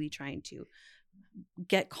truly trying to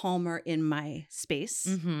get calmer in my space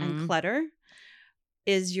and clutter.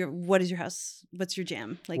 What is your house? What's your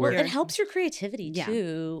jam? Like it helps your creativity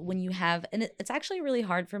too when you have, and it's actually really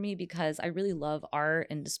hard for me because I really love art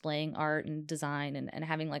and displaying art and design and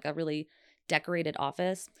having like a really decorated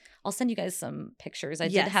office. I'll send you guys some pictures. I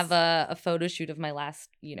did Yes. have a photo shoot of my last,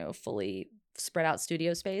 fully spread out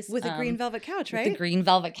studio space With a green velvet couch, with right? the green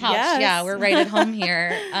velvet couch. Yes. Yeah, we're right at home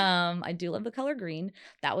here. I do love the color green.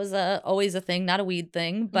 That was always a thing, not a weed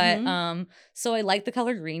thing, but so I like the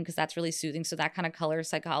color green because that's really soothing. So that kind of color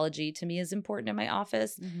psychology to me is important in my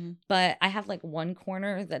office. Mhm. But I have like one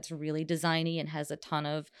corner that's really designy and has a ton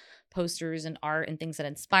of posters and art and things that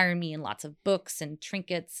inspire me, and lots of books and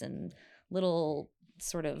trinkets and little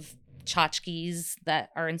sort of tchotchkes that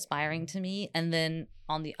are inspiring to me. And then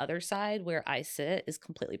on the other side where I sit is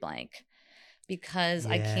completely blank, because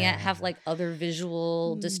I can't have Yeah. like other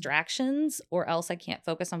visual Mm. distractions, or else I can't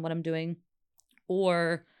focus on what I'm doing.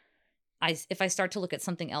 Or if I start to look at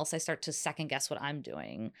something else, I start to second guess what I'm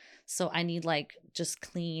doing. So I need like just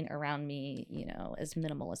clean around me, as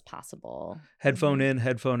minimal as possible. Headphone in,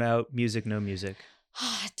 headphone out, music, no music.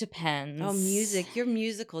 It depends. Oh, music. Your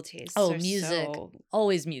musical tastes Oh, are music. so...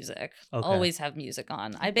 Always music. Okay. Always have music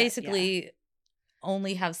on. I Bet, basically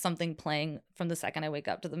only have something playing from the second I wake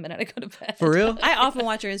up to the minute I go to bed. For real? I often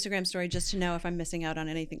watch your Instagram story just to know if I'm missing out on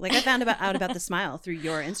anything. Like I found out about the smile through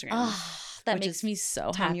your Instagram. Ah, that Which makes is me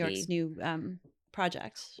so Tom happy. York's new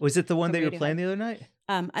project. Was it the one From that you were Radiohead. playing the other night?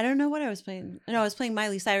 I don't know what I was playing. No, I was playing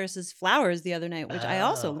Miley Cyrus's Flowers the other night, which I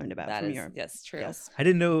also Oh, learned about That from is, your... yes, true. Yes. I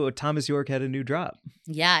didn't know Thomas York had a new drop.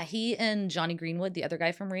 Yeah, he and Johnny Greenwood, the other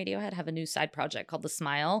guy from Radiohead, have a new side project called The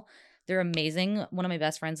Smile. They're amazing. One of my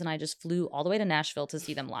best friends and I just flew all the way to Nashville to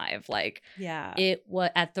see them live. Like, Yeah. it was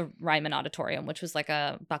at the Ryman Auditorium, which was like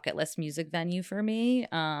a bucket list music venue for me.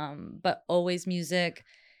 But always music.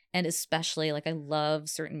 And especially like I love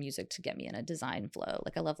certain music to get me in a design flow.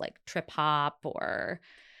 Like I love like trip hop or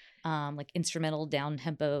like instrumental down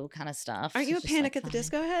tempo kind of stuff. Aren't you a It's just, Panic like, at the fun.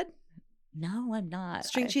 Disco head? No, I'm not.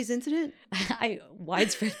 String Cheese Incident? I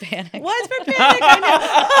widespread panic. Widespread Panic. I know.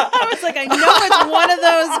 I was like, I know it's one of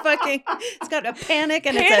those fucking... It's got a panic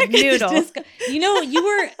and Panic it's a at the noodle. Disco. You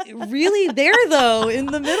were really there though in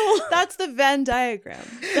the middle. That's the Venn diagram.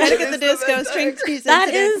 Panic at the is the Disco, Venn String Cheese That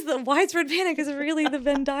Incident. is the widespread panic is really the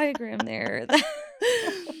Venn diagram there.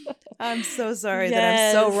 I'm so sorry that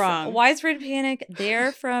I'm so Yes. wrong. Widespread Panic.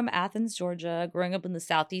 They're from Athens, Georgia. Growing up in the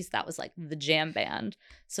Southeast, that was like the jam band.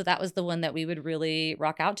 So that was the one that we would really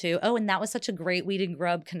rock out to. Oh, and that was such a great Weed and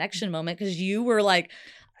Grub connection moment because you were like,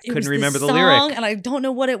 it Couldn't was this remember the song, lyric. and I don't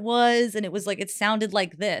know what it was, and it was like it sounded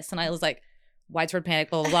like this, and I was like, Widespread Panic,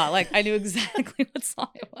 blah blah blah. Like I knew exactly what song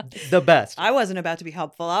it was. The best. I wasn't about to be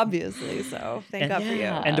helpful, obviously. So thank And- God for you.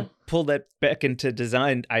 Yeah. And to pull that back into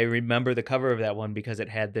design, I remember the cover of that one because it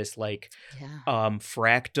had this like Yeah.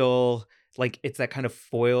 fractal, like it's that kind of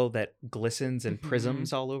foil that glistens and Mhm.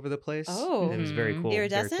 prisms all over the place. Oh. It was very Mhm. cool. Very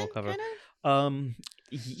cool Iridescent, cover. kind of?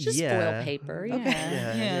 Just yeah. foil paper. Yeah.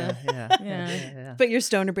 Okay. Yeah. Yeah. But your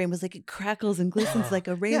stoner brain was like, it crackles and glistens Oh, like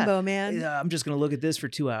a rainbow, man. Yeah, I'm just gonna look at this for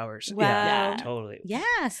 2 hours. Wow. Yeah, totally.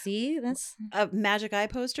 Yeah, see, that's Magic Eye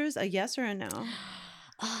posters, a yes or a no?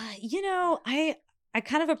 I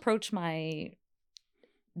kind of approach my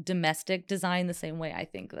domestic design the same way I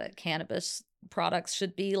think that cannabis products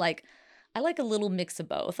should be. Like, I like a little mix of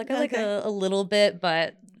both. Like, I like Okay. a little bit,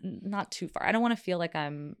 but not too far. I don't want to feel like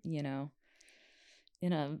I'm,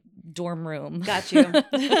 in a dorm room. Got you.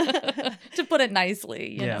 To put it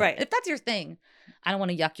nicely, Yeah. Right. If that's your thing, I don't want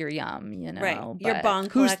to yuck your yum, Right. Your but- bong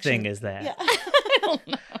Whose collection. thing is that? Yeah. I don't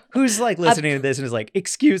know. Who's like listening to this and is like,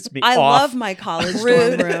 excuse me, I off. love my college dorm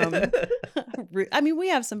Rude. room. I mean, we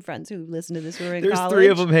have some friends who listen to this who are in There's college. 3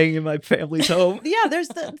 of them hanging in my family's home. Yeah, there's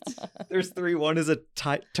the There's 3. One is a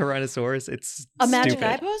Tyrannosaurus. It's A Magic stupid.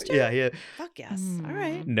 Eye poster? Yeah. fuck yes. Mm. All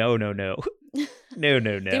right. No. No.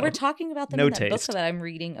 They were talking about them No in that taste. book that I'm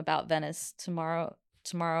reading about Venice tomorrow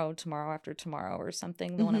after tomorrow or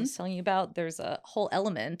something. The one I was telling you about. There's a whole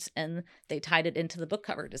element, and they tied it into the book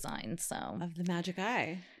cover design. So Of the Magic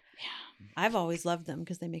Eye. yeah, I've always loved them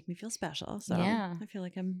because they make me feel special. So Yeah. I feel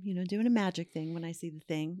like I'm, doing a magic thing when I see the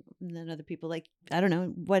thing. And then other people like, I don't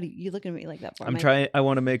know, what are you looking at me like that for? I'm trying. I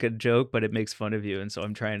want to make a joke, but it makes fun of you, and so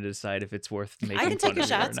I'm trying to decide if it's worth making. I can fun take a of you or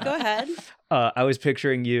shots. not. Go ahead. I was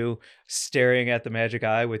picturing you staring at the Magic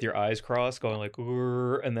Eye with your eyes crossed, going like,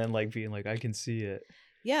 "Urgh," and then like being like, "I can see it."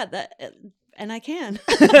 Yeah, and I can.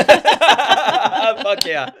 Fuck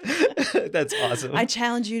yeah, that's awesome. I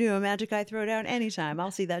challenge you to a Magic Eye throwdown anytime.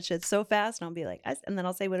 I'll see that shit so fast, and I'll be like, and then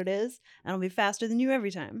I'll say what it is, and I'll be faster than you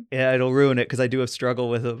every time. Yeah, it'll ruin it because I do have struggle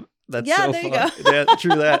with them. That's Yeah, so there you fun. go. Yeah,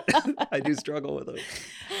 true that. I do struggle with them.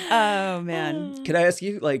 Oh man. Can I ask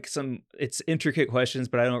you like some? It's intricate questions,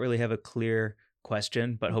 but I don't really have a clear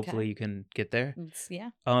question, but hopefully Okay. you can get there. Yeah.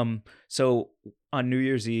 So on New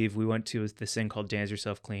Year's Eve, we went to this thing called Dance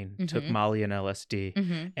Yourself Clean, took Mhm. Molly and LSD,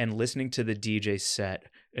 Mm-hmm. and listening to the DJ set,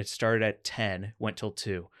 it started at 10, went till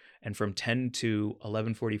 2. And from 10 to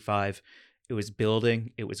 11:45, it was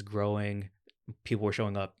building, it was growing, people were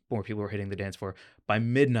showing up, more people were hitting the dance floor. By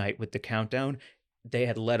midnight with the countdown, they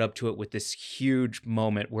had led up to it with this huge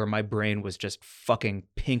moment where my brain was just fucking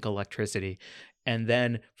pink electricity. And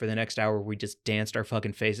then for the next hour, we just danced our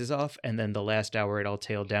fucking faces off. And then the last hour, it all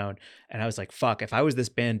tailed down. And I was like, fuck, if I was this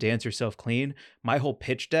band Dance Yourself Clean, my whole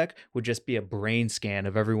pitch deck would just be a brain scan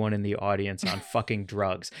of everyone in the audience on fucking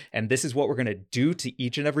drugs. And this is what we're going to do to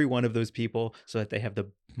each and every one of those people so that they have the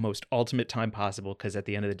most ultimate time possible. Because at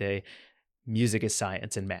the end of the day, music is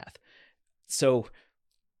science and math. So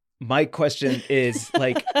my question is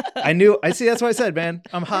like, I see, that's what I said, man.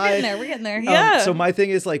 I'm We're high. getting there. Yeah. So my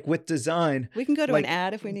thing is like with design, We can go to like, an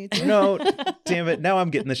ad if we need to. no, damn it. Now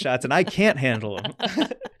I'm getting the shots and I can't handle them.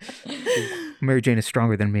 Mary Jane is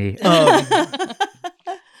stronger than me.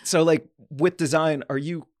 So like with design, are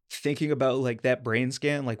you thinking about like that brain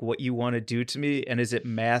scan, like what you want to do to me? And is it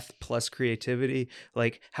math plus creativity?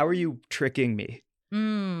 Like, how are you tricking me?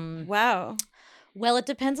 Wow. Well, it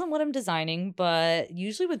depends on what I'm designing, but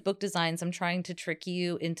usually with book designs, I'm trying to trick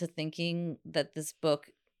you into thinking that this book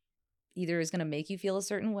either is going to make you feel a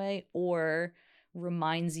certain way or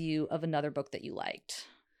reminds you of another book that you liked.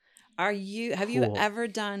 Have you Cool. ever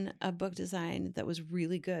done a book design that was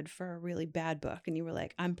really good for a really bad book and you were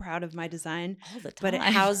like, I'm proud of my design, All the time. but it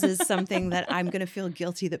houses something that I'm going to feel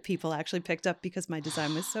guilty that people actually picked up because my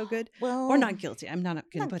design was so good? well, Or not guilty. I'm not going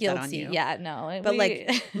to not put guilty. that on you. Yeah, no. But like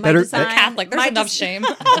my Better- design, We're Catholic. There's my enough des- shame.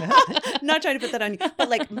 Not trying to put that on you, but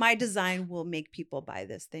like my design will make people buy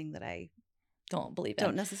this thing that I Don't believe it.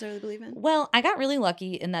 don't necessarily believe in. Well, I got really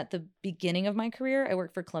lucky in that the beginning of my career, I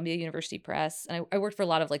worked for Columbia University Press, and I worked for a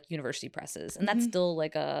lot of like university presses, and that's Mhm. still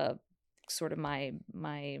like a sort of my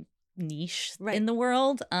niche Right. in the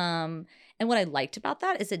world. And what I liked about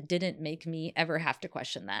that is it didn't make me ever have to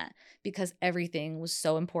question that because everything was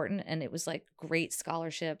so important, and it was like great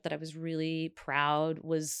scholarship that I was really proud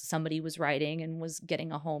was somebody was writing and was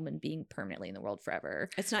getting a home and being permanently in the world forever.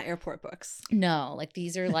 It's not airport books. No, like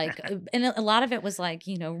these are like, and a lot of it was like,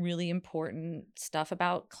 really important stuff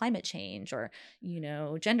about climate change or,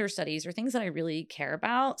 gender studies or things that I really care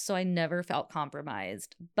about. So I never felt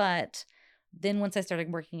compromised. But then once I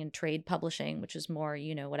started working in trade publishing, which is more,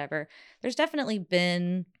 whatever, there's definitely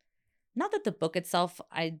been, not that the book itself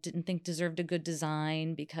I didn't think deserved a good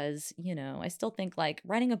design because, I still think like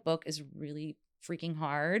writing a book is really freaking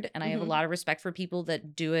hard. And I have a Mhm. lot of respect for people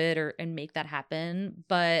that do it and make that happen.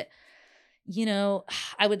 But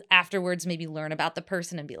I would afterwards maybe learn about the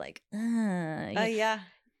person and be like, Yeah.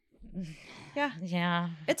 Yeah. yeah.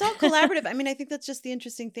 It's all collaborative. I mean, I think that's just the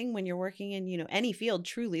interesting thing when you're working in, any field.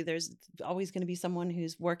 Truly, there's always going to be someone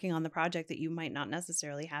who's working on the project that you might not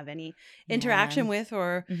necessarily have any interaction with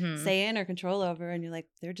or Mhm. say in or control over. And you're like,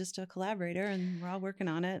 they're just a collaborator and we're all working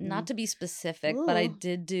on it. Not and- to be specific, but I Ooh.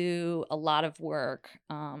 did do a lot of work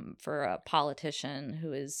for a politician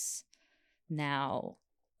who is now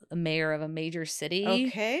a mayor of a major city.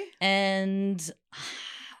 Okay. And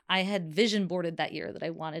I had vision boarded that year that I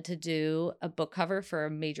wanted to do a book cover for a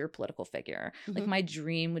major political figure. Like Mhm. my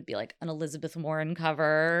dream would be like an Elizabeth Warren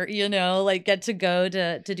cover, like get to go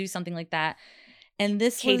to do something like that. And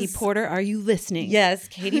this Katie was, Porter, are you listening? Yes,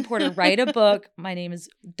 Katie Porter, write a book. My name is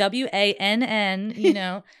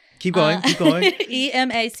WANN, Keep going, keep going.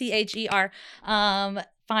 EMACHER.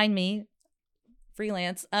 Find me,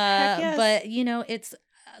 freelance. Heck yes. But it's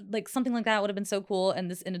like something like that would have been so cool.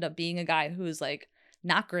 And this ended up being a guy who's like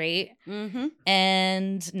not great Mm-hmm.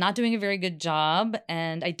 and not doing a very good job.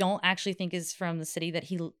 And I don't actually think is from the city that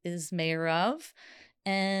he is mayor of.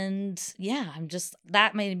 And yeah,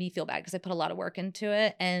 that made me feel bad because I put a lot of work into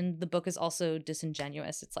it. And the book is also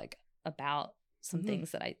disingenuous. It's like about some Mhm.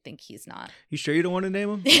 things that I think he's not. You sure you don't want to name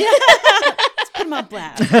him? Let's put them on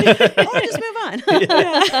blast. Or just move on.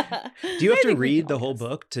 Yeah. Do you have I to think we read can the all whole guess.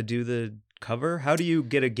 book to do the cover? How do you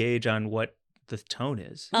get a gauge on what the tone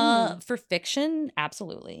is? For fiction,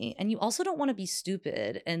 absolutely. And you also don't want to be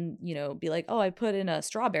stupid and, be like, oh, I put in a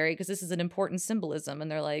strawberry because this is an important symbolism. And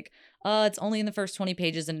they're like, it's only in the first 20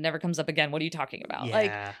 pages and it never comes up again. What are you talking about?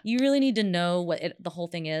 Like, you really need to know what the whole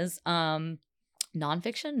thing is.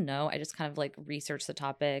 Nonfiction, no. I just kind of like research the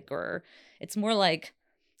topic, or it's more like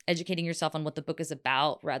educating yourself on what the book is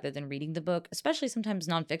about rather than reading the book. Especially sometimes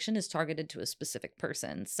nonfiction is targeted to a specific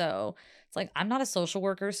person. So it's like, I'm not a social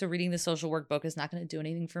worker, so reading the social work book is not going to do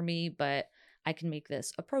anything for me, but I can make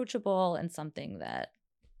this approachable and something that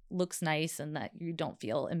looks nice and that you don't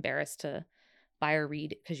feel embarrassed to buy or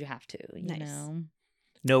read because you have to, you Nice. know?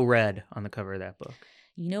 No red on the cover of that book.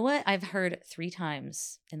 You know what I've heard 3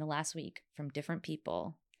 times in the last week from different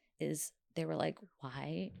people is they were like,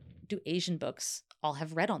 why do Asian books all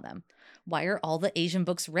have red on them? Why are all the Asian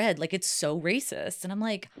books red? Like, it's so racist. And I'm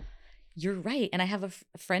like, you're right. And I have a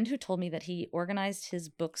friend who told me that he organized his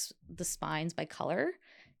books, the spines by color,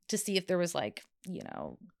 to see if there was like, you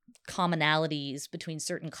know, commonalities between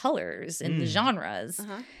certain colors in the genres.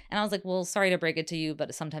 Uh-huh. And I was like, well, sorry to break it to you,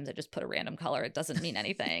 but sometimes I just put a random color. It doesn't mean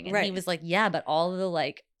anything. And he Right. was like, yeah, but all the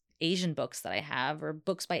like Asian books that I have or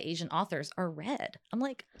books by Asian authors are red. I'm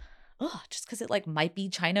like, oh, just because it like might be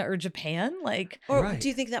China or Japan? Like, Or Right. do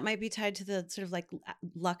you think that might be tied to the sort of like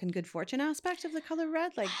luck and good fortune aspect of the color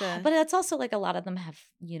red? Like the but it's also like a lot of them have,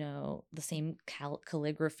 you know, the same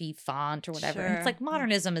calligraphy font or whatever. And it's Sure. like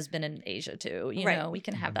modernism has been in Asia too. You Right. know, we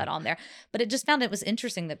can have that on there. But it just found it was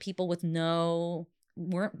interesting that people with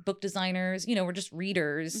weren't book designers, you know, were just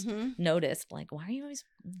readers Mhm. noticed like, why are you always,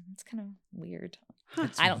 it's kind of weird. Huh.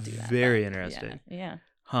 It's I don't do that. very but interesting. Yeah.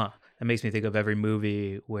 Huh. That makes me think of every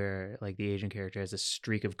movie where like the Asian character has a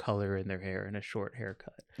streak of color in their hair and a short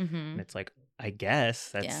haircut. hmm And it's like, I guess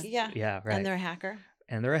that's Yeah. right. And they're a hacker.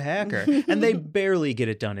 And they're a hacker. And they barely get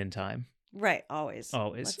it done in time. Right, always.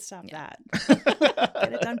 Always. Let's stop Yeah. that.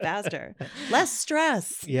 Get it done faster. Less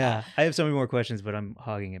stress. Yeah. I have so many more questions, but I'm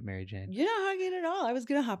hogging at Mary Jane. You're not hogging at all. I was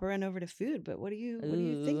gonna hop around over to food, but what are you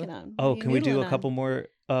thinking Ooh. on? What Oh, are you can we do noodling a couple on? more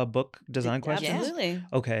book design questions? Absolutely.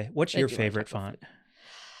 Okay. What's I your do wanna favorite talk about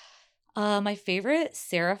font? My favorite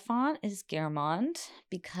serif font is Garamond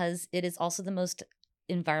because it is also the most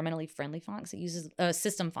environmentally friendly font because it uses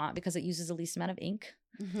system font because it uses the least amount of ink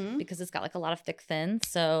Mm-hmm. because it's got like a lot of thick thin.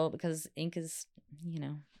 So because ink is, you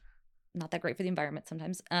know, not that great for the environment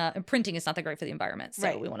sometimes. And printing is not that great for the environment. So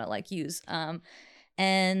Right. we want to like use.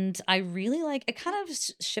 And I really like, I kind of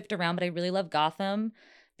shift around, but I really love Gotham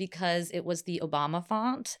because it was the Obama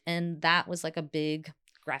font. And that was like a big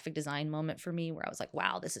graphic design moment for me where I was like,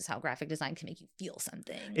 wow, this is how graphic design can make you feel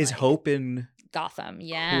something. Is like, Hope in Gotham.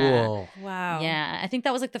 Yeah. cool? Wow. Yeah, I think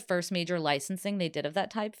that was like the first major licensing they did of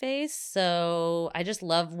that typeface. So I just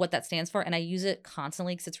love what that stands for. And I use it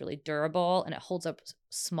constantly because it's really durable and it holds up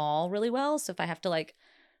small really well. So if I have to like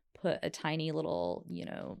put a tiny little, you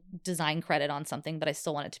know, design credit on something, but I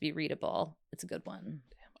still want it to be readable, it's a good one.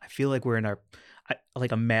 I feel like we're in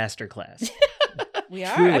like a master class. We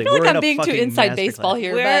are. Truly, I feel we're like in I'm a being too fucking inside baseball masterclass.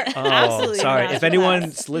 here, We're- but Oh, Absolutely sorry. not. If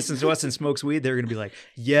anyone listens to us and smokes weed, they're going to be like,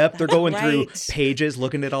 yep, they're going through Right. pages,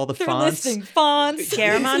 looking at all the they're fonts. listing fonts.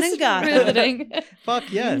 Garamond This and is Gotham. riveting. Fuck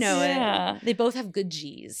yes. know it. Yeah, they both have good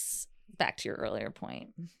G's. Back to your earlier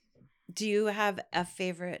point. Do you have a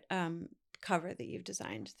favorite cover that you've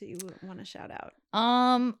designed that you want to shout out?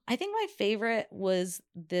 I think my favorite was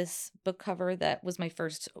this book cover that was my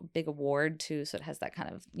first big award too, so it has that kind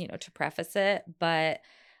of, you know, to preface it, but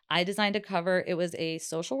I designed a cover. It was a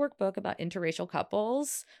social work book about interracial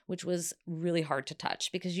couples, which was really hard to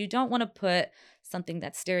touch because you don't want to put something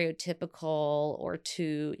that's stereotypical or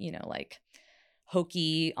too, you know, like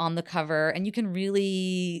hokey on the cover, and you can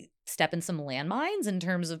really step in some landmines in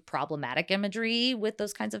terms of problematic imagery with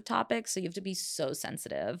those kinds of topics. So you have to be so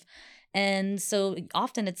sensitive. And so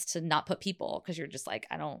often it's to not put people because you're just like,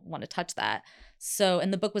 I don't want to touch that. So,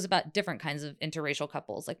 and the book was about different kinds of interracial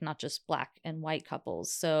couples, like not just Black and white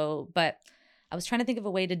couples. So, but I was trying to think of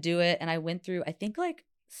a way to do it. And I went through, I think like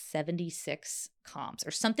 76 comps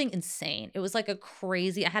or something insane. It was like a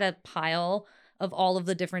crazy, I had a pile of all of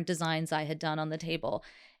the different designs I had done on the table.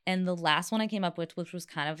 And the last one I came up with, which was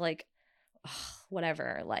kind of like,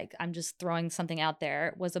 whatever, like I'm just throwing something out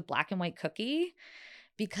there, was a black and white cookie.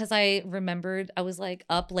 Because I remembered I was like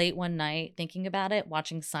up late one night thinking about it,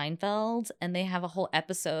 watching Seinfeld, and they have a whole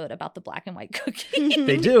episode about the black and white cookie.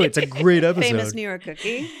 They do. It's a great episode. Famous New York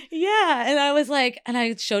cookie. Yeah. And I was like, and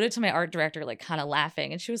I showed it to my art director, like kind of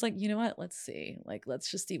laughing. And she was like, you know what? Let's see. Like,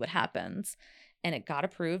 let's just see what happens. And it got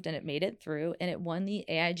approved and it made it through and it won the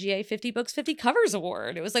AIGA 50 Books, 50 Covers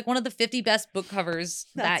Award. It was like one of the 50 best book covers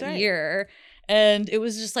That's that right. year. And it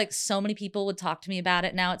was just like so many people would talk to me about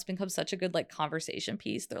it. Now it's become such a good like conversation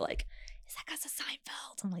piece. They're like, is that because of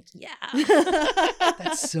Seinfeld? I'm like, yeah.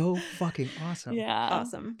 That's so fucking awesome. Yeah.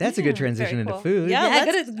 Awesome. That's a good Yeah, transition very into cool. food. Yeah. Yeah,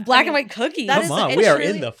 let's- good at black I mean, and white cookies. That Come is- on, it's we are truly-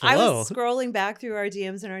 in the I flow. was scrolling back through our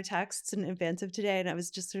DMs and our texts in advance of today, and I was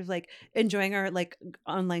just sort of like enjoying our like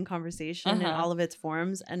online conversation in Uh-huh. all of its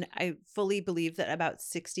forms. And I fully believe that about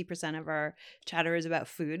 60% of our chatter is about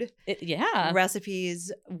food, Yeah.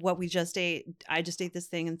 recipes, what we just ate. I just ate this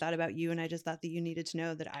thing and thought about you, and I just thought that you needed to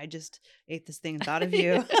know that I just ate this thing and thought of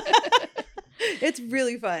you. It's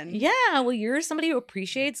really fun. Yeah, well, you're somebody who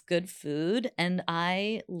appreciates good food, and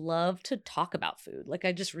I love to talk about food. Like,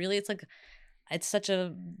 I just really, it's such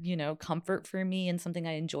a, comfort for me and something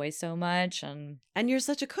I enjoy so much. And you're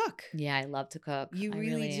such a cook. yeah, I love to cook. You I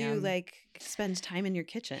really do am. like spend time in your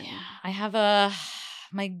kitchen. Yeah, I have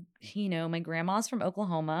my grandma's from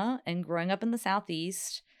Oklahoma, and growing up in the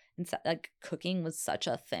Southeast, and like cooking was such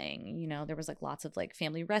a thing. There was like lots of like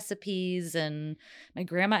family recipes, and my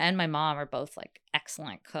grandma and my mom are both like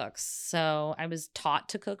excellent cooks. So I was taught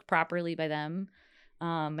to cook properly by them.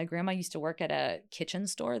 My grandma used to work at a kitchen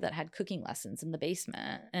store that had cooking lessons in the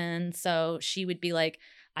basement. And so she would be like,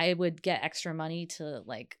 I would get extra money to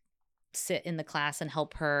like sit in the class and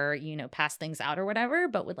help her, pass things out or whatever,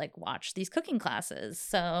 but would like watch these cooking classes.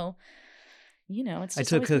 So, it's I just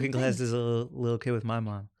took always been a cooking thing. classes as a little kid with my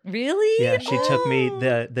mom. Really? Yeah, she took me Oh.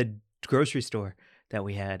 the grocery store that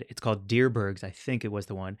we had. It's called Deerberg's, I think it was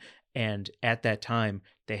the one. And at that time,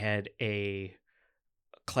 they had a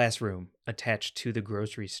classroom attached to the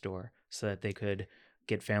grocery store so that they could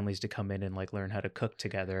get families to come in and like learn how to cook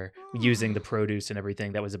together using the produce and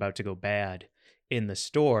everything that was about to go bad in the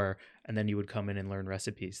store, and then you would come in and learn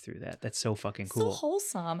recipes through that. That's so fucking cool. So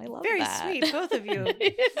wholesome. I love Very that. sweet, both of you.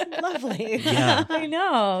 It's lovely. Yeah. I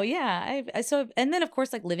know. Yeah. And then of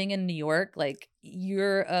course, like living in New York, like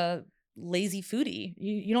you're a lazy foodie.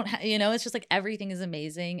 You don't it's just like everything is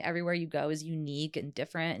amazing. Everywhere you go is unique and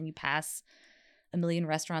different, and you pass a million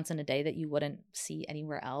restaurants in a day that you wouldn't see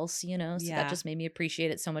anywhere else, so Yeah. that just made me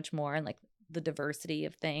appreciate it so much more, and like the diversity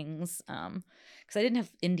of things. Because I didn't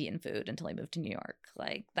have Indian food until I moved to New York.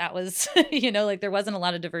 Like that was, like there wasn't a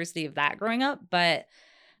lot of diversity of that growing up, but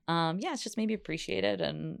it's just made me appreciate it,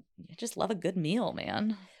 and I just love a good meal,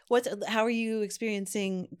 man. How are you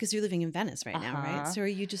experiencing, because you're living in Venice right now, right? Uh-huh. So are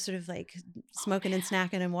you just sort of like smoking and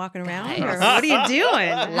snacking and walking around? Guys. Or what are you doing?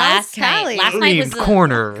 Last night was a-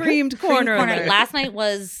 corner. Creamed corner. alert. Last night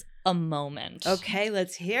was a moment. Okay,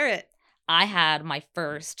 let's hear it. I had my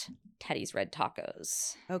first Teddy's Red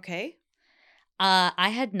Tacos. Okay. I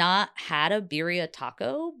had not had a birria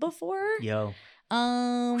taco before. Yo.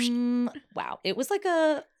 Wow. It was like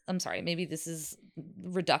I'm sorry, maybe this is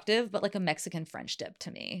reductive, but like a Mexican French dip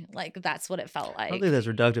to me. Like that's what it felt I like. don't think that's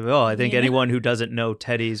reductive at all. I think Yeah. anyone who doesn't know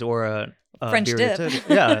Teddy's or a French birria dip.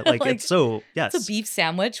 taco- yeah, like, Like, it's so, yes. It's a beef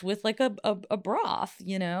sandwich with like a broth,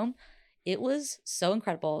 It was so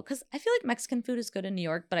incredible, because I feel like Mexican food is good in New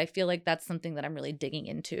York, but I feel like that's something that I'm really digging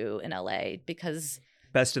into in LA, because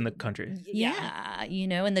Best in the country. yeah,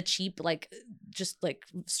 and the cheap, like just like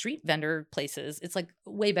street vendor places, it's like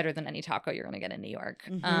way better than any taco you're gonna get in New York.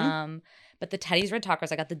 Mhm. But the Teddy's Red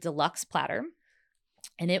Tacos, I got the deluxe platter,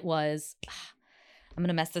 and it was, I'm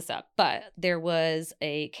gonna mess this up, but there was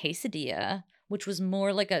a quesadilla, which was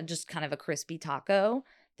more like just kind of a crispy taco.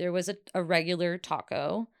 There was a regular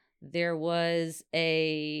taco. There was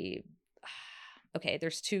okay,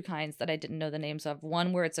 there's two kinds that I didn't know the names of.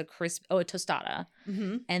 One where it's a tostada,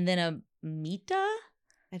 Mm-hmm. and then a mita.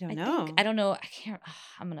 I don't I know. think. I don't know. I can't.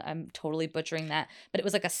 I'm totally butchering that, but it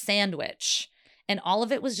was like a sandwich, and all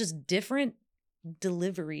of it was just different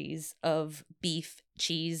deliveries of beef,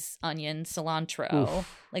 cheese, onion, cilantro,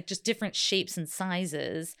 Oof. like just different shapes and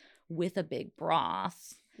sizes with a big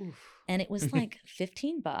broth. And it was like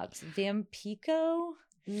 $15. Vampico?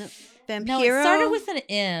 No, No, Vampiro? it started with an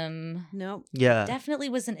M. Nope. Yeah. Definitely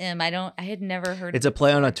was an M. I had never heard It's of a it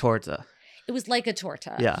play on a before. torta. It was like a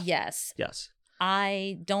torta. Yeah. Yes. Yes.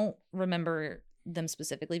 I don't remember them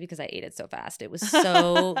specifically because I ate it so fast. It was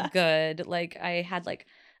so good. Like I had like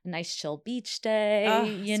a nice chill beach day, Oh,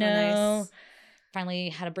 you so know. nice. Finally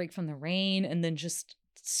had a break from the rain, and then just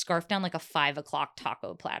scarfed down like a 5 o'clock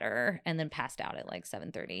taco platter, and then passed out at like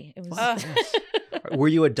 7:30. It was. Oh. Were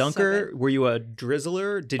you a dunker? Were you a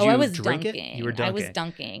drizzler? Did you I was drink dunking. it? You were dunking. I was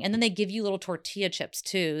dunking, and then they give you little tortilla chips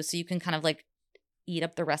too, so you can kind of like eat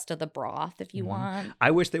up the rest of the broth if you Mhm. want.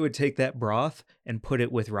 I wish they would take that broth and put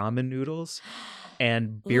it with ramen noodles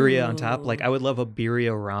and birria on top. Like, I would love a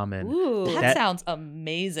birria ramen. Ooh. That That- sounds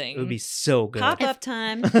amazing. It would be so good. Pop up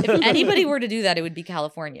time. If anybody were to do that, it would be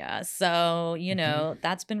California. So, you know,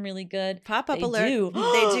 that's been really good. Pop up They alert. do. They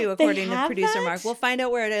do, They according to have producer that? Mark. We'll find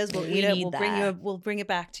out where it is. We'll We eat it. need We'll bring that. we'll bring it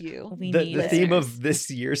back to you. We The need theme listeners. of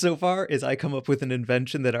this year so far is I come up with an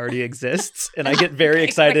invention that already exists, and I get very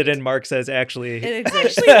excited, great. and Mark says, actually, It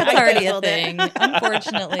exists. Actually, that's I already a Googled it. thing.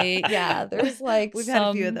 Unfortunately, yeah. There's like We've had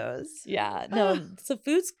a few of some- those. Yeah, no. So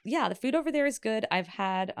the food over there is good. I've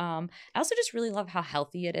had I also just really love how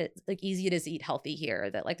healthy it is, like easy it is to eat healthy here.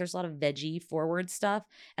 That like there's a lot of veggie forward stuff.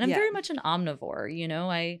 And I'm Yeah. very much an omnivore, you know.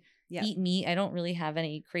 I Yeah. eat meat. I don't really have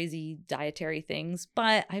any crazy dietary things,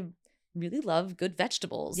 but I really love good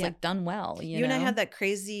vegetables, Yeah. like done well. You and I had that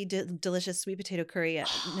crazy delicious sweet potato curry at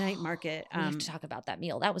night market. We have to talk about that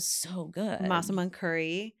meal. That was so good. Masamon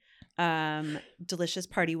curry, delicious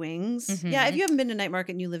party wings. Yeah, if you haven't been to night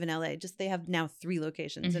market and you live in LA, just they have now 3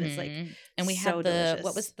 locations and it's like and we so had delicious.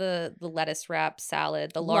 what was the lettuce wrap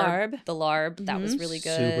salad, the Larb. larb that was really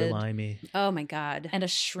good, Super limey. Oh my god. and a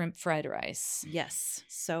shrimp fried rice. Yes,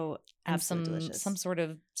 so And absolutely delicious. some sort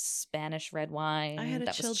of Spanish red wine. I had a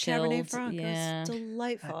that chilled was chilled. Cabernet Franc. Yeah. It was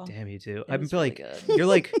delightful. God damn you two. It I'm was really like good. you're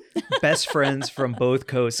like best friends from both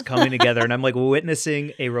coasts coming together, and I'm like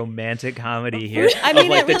witnessing a romantic comedy here. I mean, of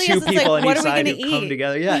like it really the two is. It's people like, on what each are we side gonna who come eat?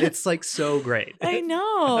 together. Yeah, it's like so great. I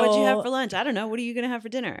know. What'd you have for lunch? I don't know. What are you gonna have for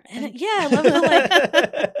dinner? And yeah, I love how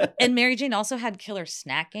like. And Mary Jane also had killer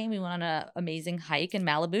snack game. We went on an amazing hike in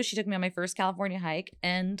Malibu. She took me on my first California hike,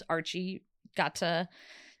 and Archie got to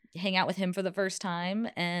hang out with him for the first time.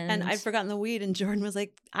 And I'd forgotten the weed, and Jordan was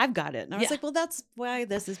like, "I've got it." And I was Yeah. like, "Well, that's why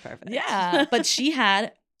this is perfect." Yeah, but she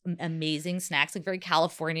had amazing snacks, like very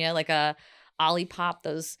California, like a Olipop,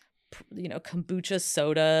 those kombucha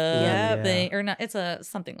soda Yep. thing, or not? It's a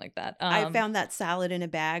something like that. I found that salad in a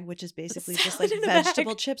bag, which is basically just like salad in a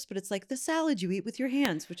vegetable bag. chips, but it's like the salad you eat with your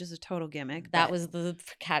hands, which is a total gimmick. that but- was the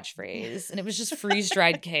catchphrase, and it was just freeze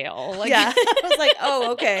dried kale. Like, yeah. I was like,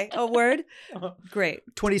 "Oh, okay, a word, great."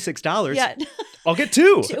 $26. Yeah, I'll get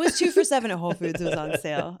 2. it was 2 for $7 at Whole Foods. It was on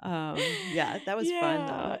sale. Yeah, that was fun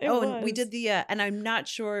Yeah, though. it And we was. did the, and I'm not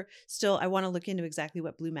sure. Still, I want to look into exactly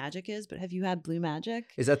what Blue Magic is. But have you had Blue Magic?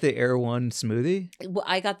 Is that the Air One smoothie? Well,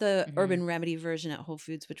 I got the Mhm. Urban Remedy version at Whole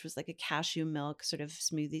Foods, which was like a cashew milk sort of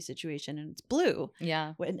smoothie situation, and it's blue.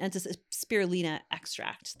 yeah, And it's a spirulina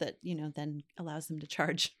extract that then allows them to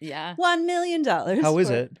charge yeah. $1 million. How is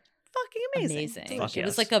it? Fucking amazing. Amazing. Fuck It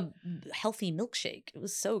was yes. like a healthy milkshake. It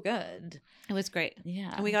was so good. It was great.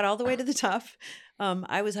 Yeah. And we got all the way to the top.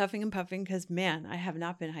 I was huffing and puffing because, man, I have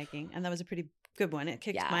not been hiking. And that was a pretty good one. It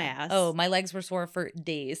kicked my ass. Oh, my legs were sore for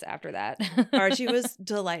days after that. Archie was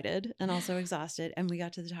delighted and also exhausted. And we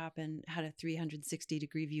got to the top and had a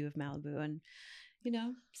 360-degree view of Malibu and,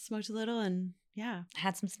 smoked a little and, yeah,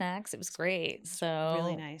 had some snacks. It was great. So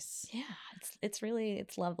really nice. Yeah,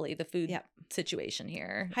 it's lovely, the food Yep. situation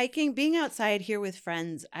here. Hiking, being outside here with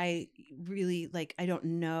friends, I really I don't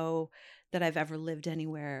know that I've ever lived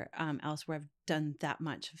anywhere else where I've done that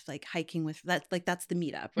much of like hiking with that's the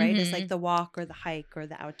meetup, right? It's like the walk or the hike or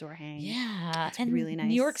the outdoor hang. Yeah. It's And really nice.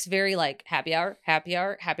 New York's very like happy hour, happy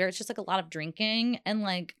hour, happy hour. It's just like a lot of drinking. And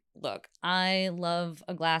like, look, I love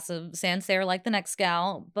a glass of Sancerre like the next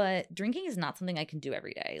gal, but drinking is not something I can do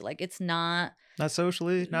every day. Like it's not. Not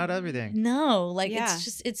socially, not everything. No, like Yeah.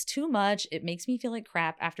 it's too much. It makes me feel like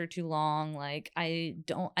crap after too long. Like I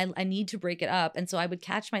need to break it up. And so I would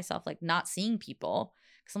catch myself like not seeing people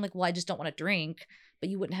because I'm like, well, I just don't want to drink, but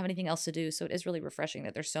you wouldn't have anything else to do. So it is really refreshing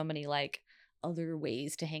that there's so many like other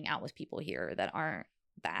ways to hang out with people here that aren't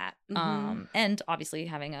that. Mhm. And obviously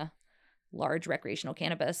having a large recreational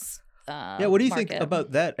cannabis Yeah, what do you think market.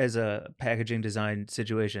 about that as a packaging design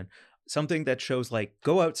situation? Something that shows like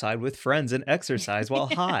go outside with friends and exercise while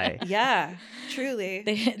high Yeah, truly.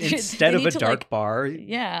 instead they of need a to, dark like, bar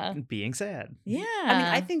Yeah. being sad. Yeah. I mean,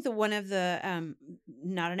 I think one of the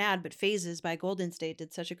not an ad, but Phases by Golden State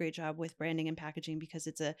did such a great job with branding and packaging because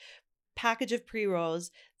it's a package of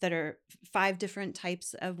pre-rolls that are 5 different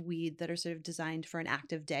types of weed that are sort of designed for an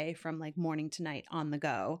active day from like morning to night on the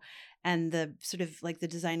go. And the sort of like the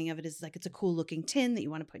designing of it is like it's a cool looking tin that you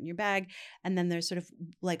want to put in your bag. And then there's sort of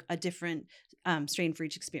like a different strain for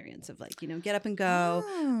each experience of like, get up and go,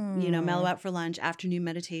 mellow out for lunch, afternoon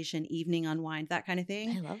meditation, evening unwind, that kind of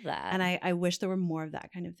thing. I love that. And I wish there were more of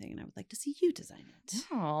that kind of thing. And I would like to see you design it.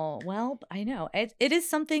 Oh, well, I know. It is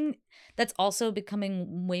something that's also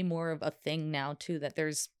becoming way more of a thing now, too, that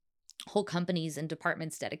there's whole companies and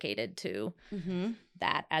departments dedicated to Mm-hmm.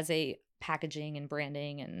 that as a packaging and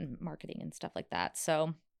branding and marketing and stuff like that.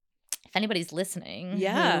 So if anybody's listening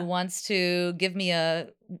Yeah. who wants to give me a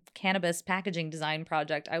cannabis packaging design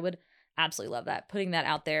project, I would absolutely love that. Putting that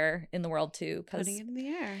out there in the world, too, because Putting it in the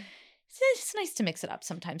air. it's nice to mix it up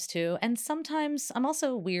sometimes too. And sometimes I'm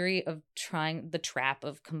also weary of trying the trap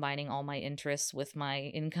of combining all my interests with my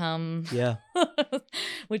income, Yeah.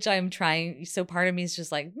 which I'm trying. So part of me is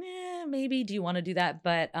just like, maybe do you want to do that?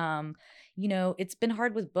 But, it's been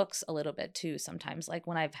hard with books a little bit too. Sometimes like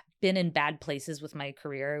when I've been in bad places with my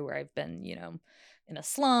career where I've been, in a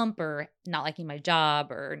slump or not liking my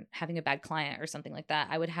job or having a bad client or something like that,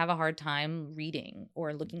 I would have a hard time reading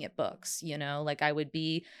or looking at books, like I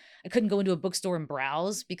couldn't go into a bookstore and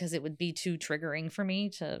browse because it would be too triggering for me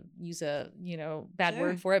to use a, bad Sure.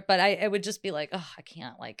 word for it. But I would just be like, oh, I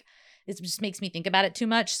can't, like, it just makes me think about it too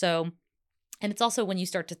much. So And it's also when you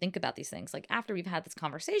start to think about these things, like after we've had this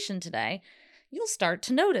conversation today, you'll start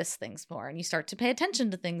to notice things more and you start to pay attention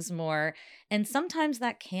to things more. And sometimes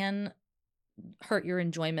that can hurt your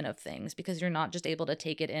enjoyment of things because you're not just able to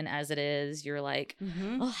take it in as it is. You're like,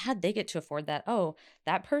 oh, how'd they get to afford that? Oh,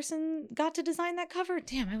 that person got to design that cover.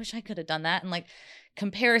 Damn, I wish I could have done that. And like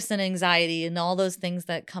comparison anxiety and all those things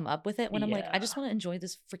that come up with it when I'm like, I just want to enjoy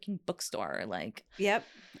this freaking bookstore. Like, Yep.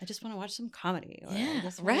 I just want to watch some comedy. Or I yeah,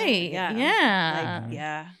 just wanna- right. Yeah. Yeah. Like,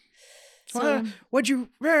 yeah. So, What'd you,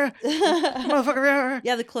 motherfucker?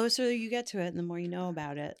 Yeah, the closer you get to it, and the more you know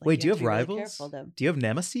about it. Like, Wait, do you have have to be really rivals? careful to- Do you have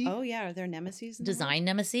nemesis? Oh yeah, are there nemesis? In the world? design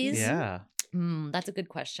nemesis. Yeah. That's a good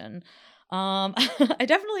question. I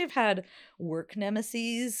definitely have had work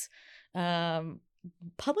nemesis.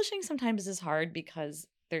 Publishing sometimes is hard because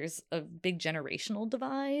there's a big generational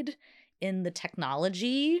divide in the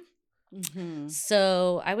technology. Mhm.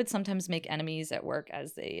 So I would sometimes make enemies at work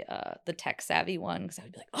as the tech savvy one because I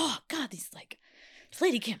would be like, oh God, this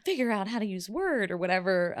lady can't figure out how to use Word or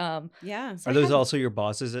whatever. Yeah. So Are I those had- also your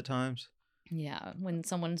bosses at times? Yeah, when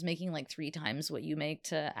someone's making like 3 times what you make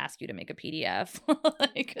to ask you to make a PDF.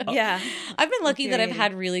 Like, Yeah. I've been lucky that I've Infuriating.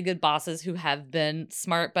 had really good bosses who have been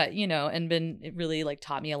smart, but and been really like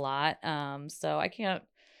taught me a lot. So I can't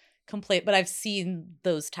complain, but I've seen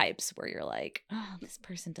those types where you're like, oh, this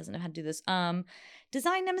person doesn't know how to do this.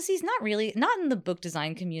 Design nemesis, not really, not in the book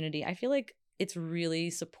design community. I feel like it's really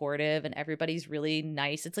supportive and everybody's really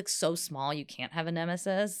nice. It's like so small, you can't have a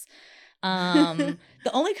nemesis. The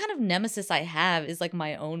only kind of nemesis I have is like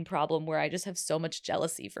my own problem where I just have so much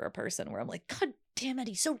jealousy for a person where I'm like, God damn it,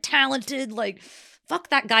 he's so talented. Like, fuck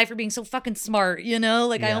that guy for being so fucking smart,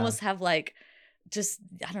 Like I Yeah. almost have like just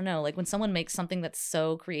I don't know, like when someone makes something that's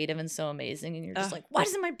so creative and so amazing and you're just like, why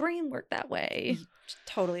doesn't my brain work that way?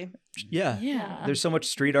 Totally. Yeah. Yeah. There's so much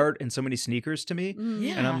street art and so many sneakers to me.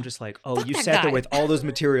 Yeah. And I'm just like, oh, Fuck you that sat there guy. with all those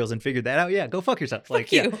materials and figured that out. Yeah, go fuck yourself. Like,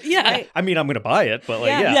 Fuck you. Yeah. Right. I mean, I'm gonna buy it, but like,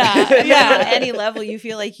 Yeah. yeah, Yeah. At any level, you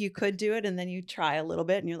feel like you could do it, and then you try a little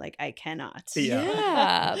bit, and you're like, I cannot. Yeah.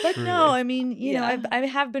 Yeah. But no, Truly. I mean, Yeah. I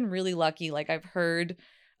have been really lucky. Like I've heard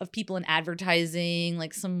of people in advertising,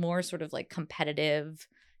 like some more sort of like competitive,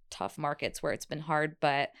 tough markets where it's been hard.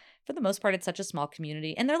 But for the most part, it's such a small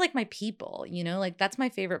community. And they're like my people, like that's my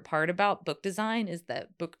favorite part about book design is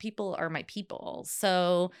that book people are my people.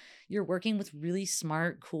 So you're working with really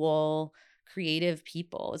smart, cool, creative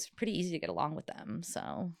people. It's pretty easy to get along with them.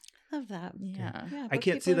 So Love that. yeah. Yeah. I book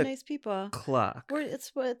can't see people are the nice people. clock.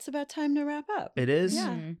 It's about time to wrap up. It is?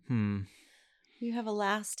 Yeah. Mhm. You have a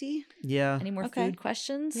lasty? Yeah. Any more Okay. food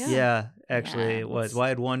questions? Yeah. Yeah, actually Yeah, it was. let's Well, I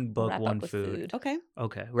had one We'll book, wrap up one with food. Okay.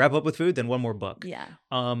 Okay. Wrap up with food, then one more book. Yeah.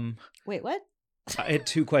 Wait, what? I had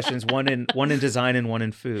 2 questions, one in design and one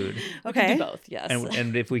in food. We can Okay. do both. Yes.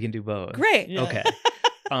 And if we can do both. Great. Yeah. Okay.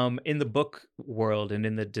 In the book world and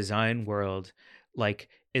in the design world, like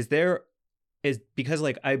because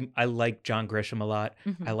like I like John Grisham a lot.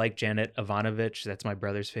 Mhm. I like Janet Ivanovich. That's my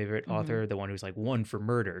brother's favorite Mhm. author, the one who's like 1 for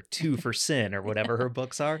murder, 2 for sin, or whatever her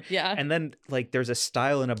books are. Yeah. And then like there's a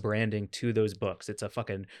style and a branding to those books. It's a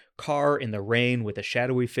fucking car in the rain with a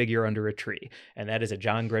shadowy figure under a tree. And that is a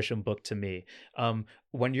John Grisham book to me.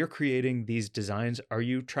 When you're creating these designs, are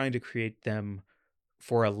you trying to create them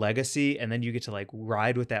for a legacy and then you get to like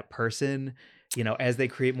ride with that person, as they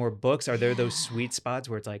create more books? Are there those Yeah. sweet spots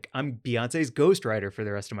where it's like, I'm Beyonce's ghostwriter for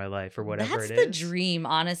the rest of my life or whatever That's it the is? dream,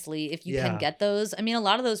 honestly, if you Yeah. can get those. I mean, a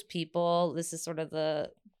lot of those people, this is sort of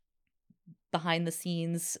the behind the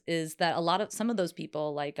scenes is that some of those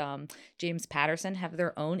people like James Patterson have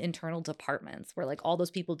their own internal departments where like all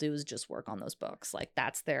those people do is just work on those books. Like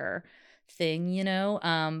that's their thing,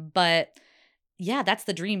 but yeah, that's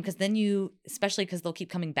the dream because then especially because they'll keep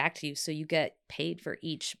coming back to you. So you get paid for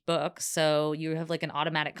each book. So you have like an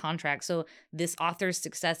automatic contract. So this author's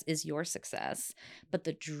success is your success. But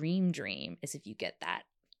the dream is if you get that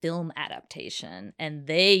film adaptation and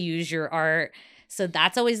they use your art. So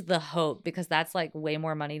that's always the hope because that's like way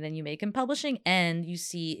more money than you make in publishing and you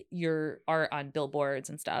see your art on billboards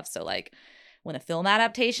and stuff. So like when a film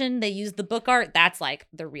adaptation, they use the book art, that's like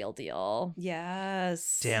the real deal.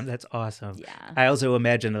 Yes. Damn, that's awesome. Yeah. I also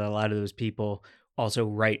imagine that a lot of those people also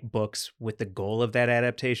write books with the goal of that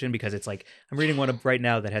adaptation because it's like I'm reading one up right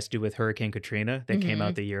now that has to do with Hurricane Katrina that came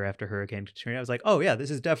out the year after Hurricane Katrina. I was like, oh yeah,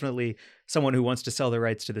 this is definitely someone who wants to sell the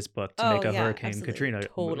rights to this book to Oh, make a yeah, Hurricane absolutely. Katrina movie.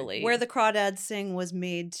 Totally. Where the Crawdads Sing was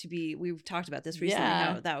made to be, we've talked about this recently,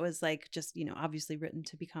 Yeah. how that was like just, obviously written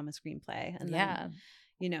to become a screenplay. And Yeah.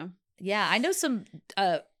 then, Yeah, I know some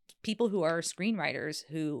people who are screenwriters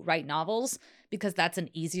who write novels because that's an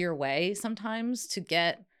easier way sometimes to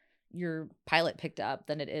get your pilot picked up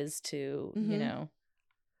than it is to, Mhm.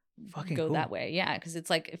 Fucking go cool. that way. Yeah, because it's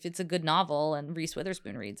like if it's a good novel and Reese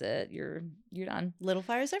Witherspoon reads it, you're done. Little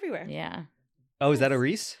Fires Everywhere. Yeah. Oh, is that a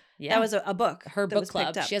Reese? Yeah. That was a book. her that book was club.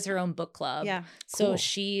 picked up. She has her own book club. Yeah. So Cool.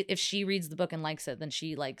 if she reads the book and likes it, then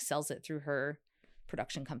she like sells it through her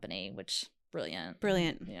production company, which brilliant.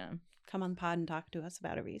 Brilliant. Yeah. Come on the pod and talk to us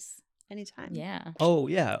about it, Reese. Anytime. Yeah. Oh,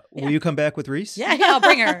 yeah. Yeah. Will you come back with Reese? Yeah, I'll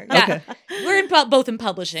bring her. Yeah. Okay. We're both in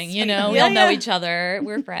publishing, you know. We Yeah, all know yeah. each other.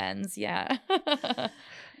 We're friends. Yeah.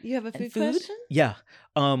 You have a And food, food? question? Yeah.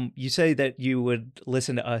 You say that you would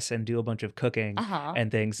listen to us and do a bunch of cooking Uh-huh.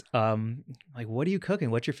 and things. Like, what are you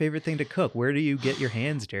cooking? What's your favorite thing to cook? Where do you get your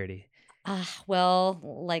hands dirty? Well,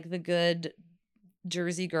 like the good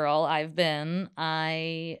Jersey girl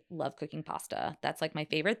I love cooking pasta. That's like my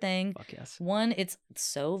favorite thing. Fuck yes. One, it's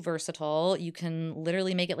so versatile. You can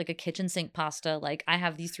literally make it like a kitchen sink pasta. Like I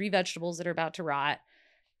have these 3 vegetables that are about to rot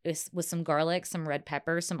with some garlic, some red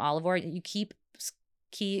pepper, some olive oil. You keep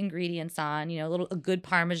key ingredients on, a good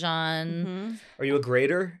Parmesan. Mhm. Are you a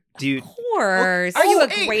grater? Do you? Of course. Are you a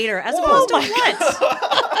hey. grater? As Whoa. opposed to Oh my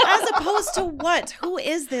what? As opposed to what? Who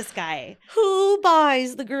is this guy? Who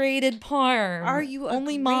buys the grated parm? Are you a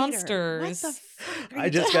only grater? monsters? What the fuck are you I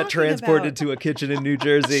just got talking transported about? to a kitchen in New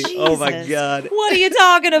Jersey. Oh my Jesus. God. What are you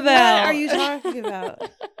talking about? What are you talking about?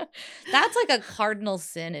 That's like a cardinal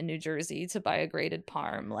sin in New Jersey to buy a grated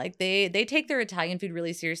parm. Like they take their Italian food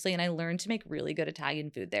really seriously, and I learned to make really good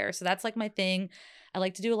Italian food there. So that's like my thing. I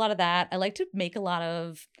like to do a lot of that. I like to make a lot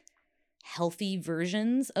of healthy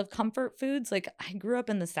versions of comfort foods. Like I grew up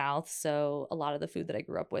in the South, so a lot of the food that I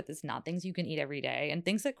grew up with is not things you can eat every day, and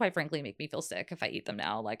things that quite frankly make me feel sick if I eat them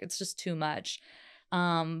now. Like it's just too much.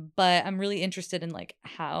 But I'm really interested in like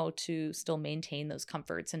how to still maintain those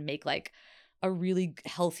comforts and make like a really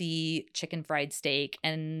healthy chicken fried steak,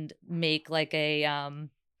 and make like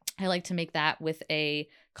I like to make that with a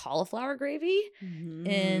cauliflower gravy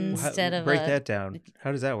instead of Break that down.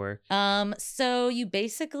 How does that work? So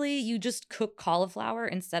you just cook cauliflower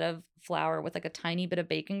instead of flour with like a tiny bit of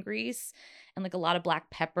bacon grease and like a lot of black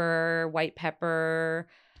pepper, white pepper.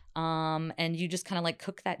 And you just kind of like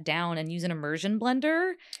cook that down and use an immersion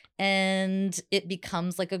blender, and it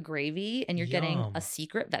becomes like a gravy, and you're getting Yum. a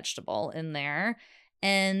secret vegetable in there.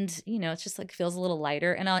 And, it's just like feels a little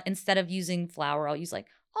lighter. And instead of using flour, I'll use like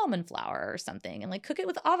almond flour or something and like cook it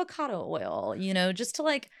with avocado oil, just to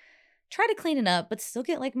like try to clean it up, but still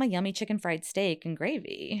get like my yummy chicken fried steak and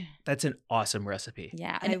gravy. That's an awesome recipe.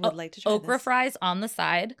 Yeah. I And would like to try okra this. fries on the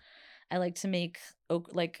side. I like to make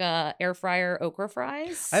air fryer okra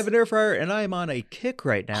fries. I have an air fryer and I'm on a kick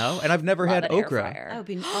right now, and I've never Love had an air okra. fryer. That would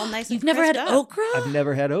be all nice. You've and never had crisped up. okra? I've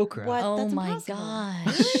never had okra. What? Oh That's my impossible.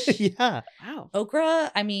 gosh. Yeah. Wow.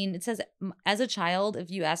 Okra, I mean, it says as a child,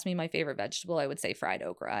 if you asked me my favorite vegetable, I would say fried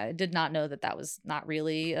okra. I did not know that was not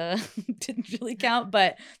really, didn't really count,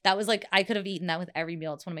 but that was like, I could have eaten that with every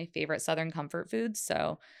meal. It's one of my favorite Southern comfort foods.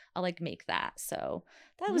 So I'll like make that. So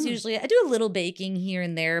that was usually, I do a little baking here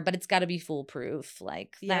and there, but it's got to be foolproof.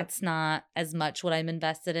 Like Yep. that's not as much what I'm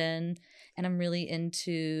invested in. And I'm really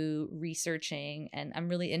into researching, and I'm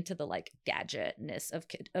really into the like gadgetness of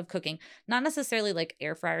cooking. Not necessarily like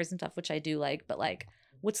air fryers and stuff, which I do like, but like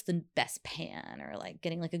what's the best pan, or like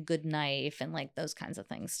getting like a good knife and like those kinds of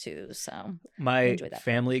things too. So My enjoy that.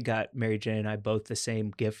 family got Mary Jane and I both the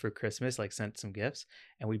same gift for Christmas, like sent some gifts,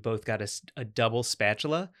 and we both got a double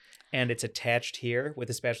spatula, and it's attached here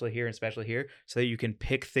with a spatula here and spatula here, so that you can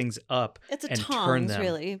pick things up. It's a and turn tongs, them.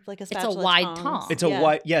 really, like a a spatula. wide tongs. tong. It's a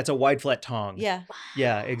wide, it's a wide flat tong. Yeah,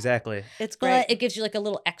 Yeah, exactly. it's great. But it gives you like a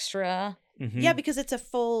little extra. Mhm. Yeah, because it's a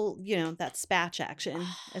full, that spatch action.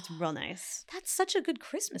 It's real nice. That's such a good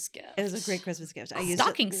Christmas gift. It was a great Christmas gift. I used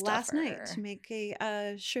Stocking it last night stuffer. to make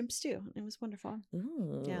a shrimp stew. It was wonderful.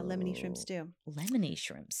 Ooh. Yeah, lemony shrimp stew. Lemony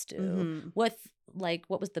shrimp stew. Mhm.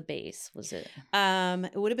 What was the base? Was it?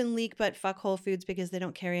 It would have been leek, but fuck Whole Foods because they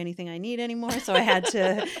don't carry anything I need anymore. So I had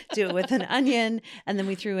to do it with an onion, and then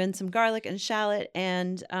we threw in some garlic and shallot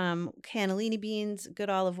and cannellini beans, good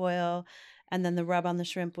olive oil, and then the rub on the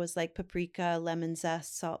shrimp was like paprika, lemon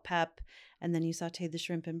zest, salt, pep, and then you sautéed the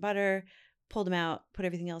shrimp in butter, pulled them out, put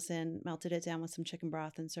everything else in, melted it down with some chicken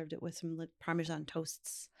broth, and served it with some Parmesan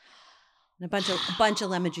toasts and a bunch of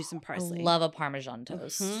lemon juice and parsley. I love a Parmesan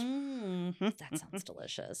toast. Mhm. That sounds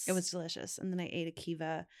delicious. It was delicious. And then I ate a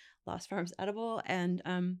Kiva Lost Farms edible and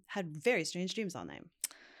had very strange dreams all night.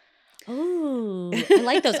 Oh, I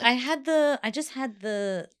like those. They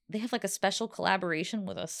have like a special collaboration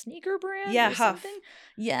with a sneaker brand. Yeah, or Huff. something.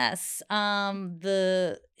 Yes.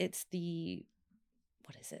 It's the,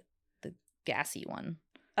 what is it? The gassy one.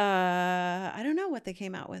 I don't know what they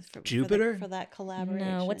came out with for Jupiter? for that collaboration.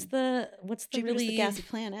 No, what's the Jupiter's really the gassy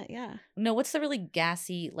planet? Yeah. No, what's the really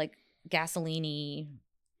gassy, like gasoline-y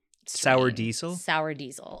Sour strain? diesel? Sour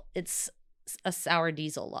diesel. It's a sour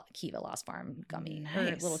diesel Kiva Lost Farm gummy or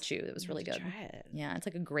Nice. little chew. It was really good. Try it. Yeah, it's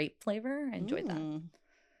like a grape flavor. I enjoyed that. All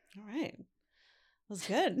right. That was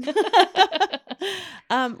good.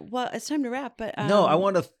 Well, it's time to wrap, but No, I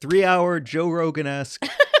want a 3-hour Joe Rogan-esque.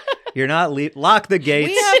 You're not lock the gates.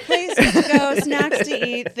 we have places to go, snacks to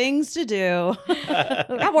eat, things to do. We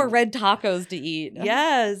got more red tacos to eat.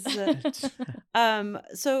 Yes.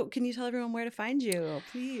 So can you tell everyone where to find you,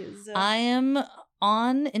 please? I am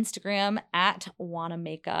on Instagram at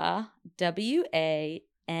Wanamaker,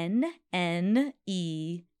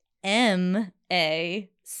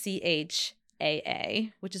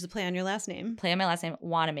 WANNEMACHAA. Which is a play on your last name. Play on my last name,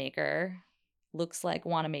 Wanamaker. Looks like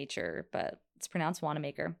Wanamaker, but it's pronounced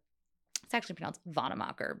Wanamaker. It's actually pronounced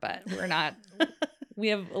Vanamaker, but we're not. We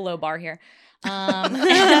have a low bar here.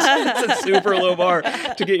 It's a super low bar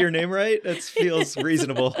to get your name right. That feels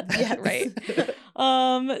reasonable. Yes. Right.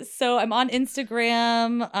 So I'm on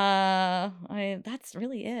Instagram. That's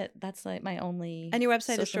really it. That's like my only. And your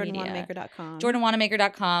website is social media. jordanwanamaker.com.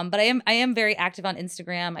 jordanwanamaker.com. But I am very active on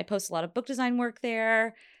Instagram. I post a lot of book design work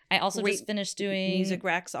there. I also Great just finished doing music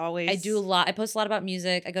racks always. I do a lot. I post a lot about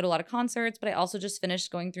music. I go to a lot of concerts, but I also just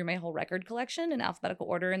finished going through my whole record collection in alphabetical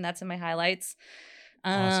order, and that's in my highlights.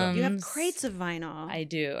 Awesome. You have crates of vinyl. I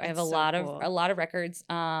do. I have That's a so lot cool. of records.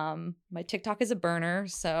 My TikTok is a burner,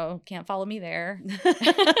 so can't follow me there.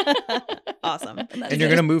 Awesome. And you're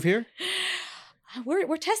gonna move here?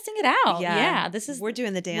 We're testing it out. Yeah, this is we're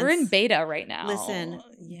doing the dance. We're in beta right now. Listen,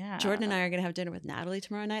 yeah. Jordan and I are gonna have dinner with Natalie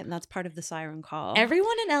tomorrow night, and that's part of the siren call.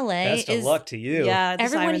 Everyone in LA Best of is luck to you. Yeah, the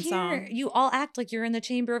everyone siren here. song. You all act like you're in the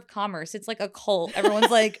Chamber of Commerce. It's like a cult.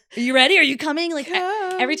 Everyone's like, "Are you ready? Are you coming?" Like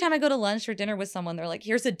every time I go to lunch or dinner with someone, they're like,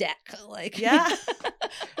 "Here's a deck." Like, Yeah.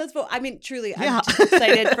 That's what I mean. Truly, Yeah. I'm just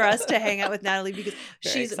excited for us to hang out with Natalie because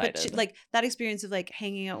Very she's excited. like that experience of like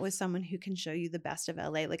hanging out with someone who can show you the best of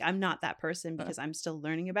LA. Like I'm not that person because I'm still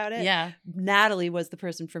learning about it. yeah. Natalie was the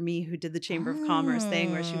person for me who did the Chamber of Commerce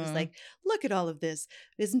thing where she was Ah. like, look at all of this.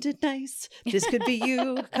 Isn't it nice? This could be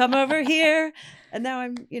you. Come over here. And now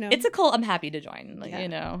I'm, It's a cult I'm happy to join. Like, Yeah. you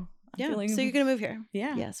know. I'm yeah. feeling- So you're gonna move here.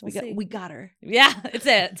 Yeah. Yes, we'll see. we got her. Yeah, it's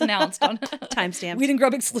it. It's announced on Timestamped. Weed and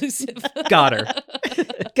Grub exclusive. Got her.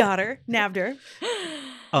 Got her. Nabbed her.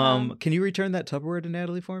 Can you return that Tupperware to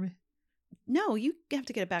Natalie for me? No, you have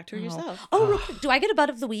to get it back to her Oh. yourself. Oh, real quick, do I get a butt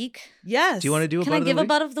of the week? Yes. Do you want to do a Can butt I of the give a week?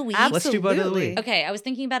 butt of the week? Let's do butt of the week. Okay, I was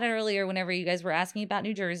thinking about it earlier whenever you guys were asking about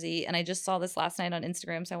New Jersey, and I just saw this last night on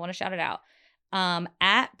Instagram, so I want to shout it out.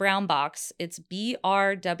 At Brown Box, it's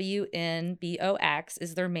BRWNBOX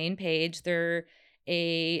is their main page. They're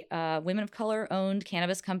a women of color owned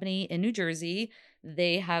cannabis company in New Jersey.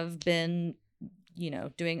 They have been,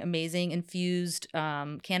 doing amazing infused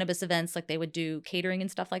cannabis events, like they would do catering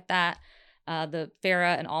and stuff like that. The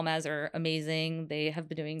Farah and Almaz are amazing. They have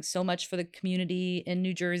been doing so much for the community in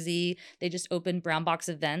New Jersey. They just opened Brown Box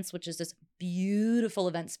Events, which is this beautiful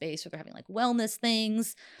event space where they're having like wellness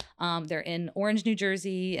things. They're in Orange, New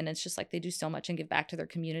Jersey, and it's just like they do so much and give back to their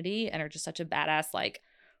community and are just such a badass like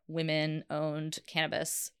women-owned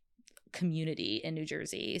cannabis community in New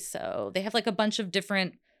Jersey. So they have like a bunch of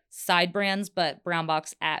different side brands, but Brown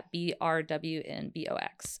Box at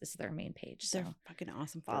BRWNBOX is their main page. So They're fucking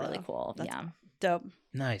awesome. they're Follow. really cool. That's Yeah. dope.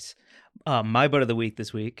 Nice. My butt of the week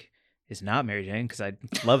this week is not Mary Jane because I'd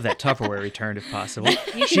love that Tupperware returned if possible.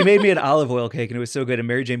 She made me an olive oil cake and it was so good. And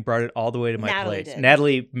Mary Jane brought it all the way to my Natalie place. did.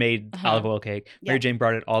 Natalie made Uh-huh. olive oil cake. Mary Yeah. Jane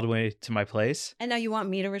brought it all the way to my place. And now you want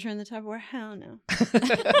me to return the Tupperware? Hell no. You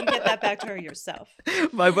get that back to her yourself.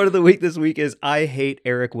 My butt of the week this week is I Hate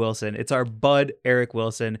Eric Wilson. It's our bud Eric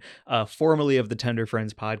Wilson, formerly of the Tender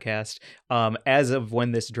Friends podcast. As of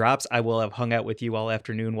when this drops, I will have hung out with you all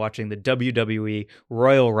afternoon watching the WWE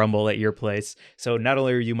Royal Rumble at your place. So not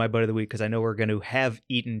only are you my butt of the week, because I know we're going to have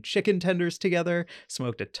eaten chicken tenders together,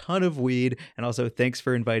 smoked a ton of weed, and also thanks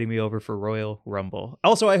for inviting me over for Royal Rumble.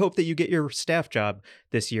 Also, I hope that you get your staff job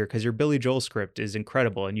this year because your Billy Joel script is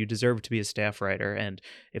incredible and you deserve to be a staff writer. And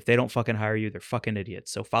if they don't fucking hire you, they're fucking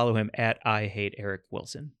idiots. So follow him at I Hate Eric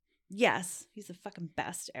Wilson. Yes, he's the fucking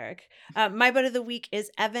best, Eric. My butt of the week is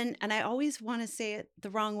Evan, and I always want to say it the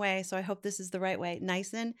wrong way, so I hope this is the right way.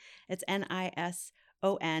 Nison. It's Nison.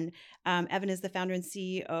 Evan is the founder and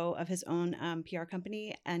CEO of his own PR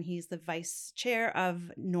company, and he's the vice chair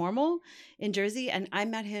of Normal in Jersey. And I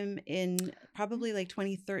met him in probably like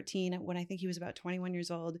 2013 when I think he was about 21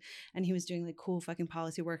 years old, and he was doing like cool fucking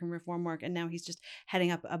policy work and reform work. And now he's just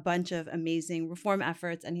heading up a bunch of amazing reform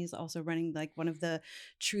efforts. And he's also running like one of the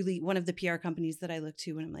PR companies that I look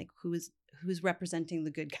to when I'm like, who's representing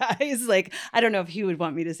the good guys? Like, I don't know if he would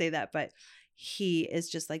want me to say that, but he is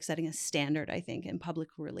just like setting a standard, I think, in public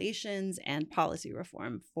relations and policy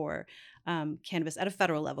reform for cannabis at a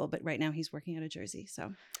federal level. But right now he's working out of Jersey.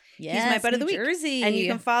 So he's my butt of the week. Jersey. And you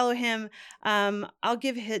can follow him. I'll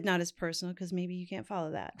give his, not his personal, because maybe you can't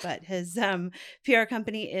follow that, but his PR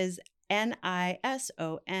company is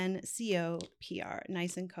NISONCO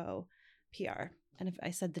Nice and Co PR. And if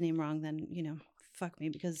I said the name wrong, then, fuck me,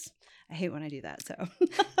 because I hate when I do that. So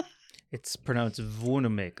It's pronounced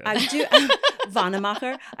Wunamaker. I do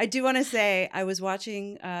Vanamacher. I do want to say I was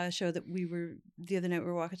watching a show that the other night we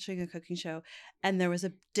were watching a cooking show, and there was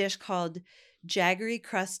a dish called jaggery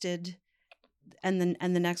crusted and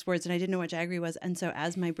the next words, and I didn't know what jaggery was. And so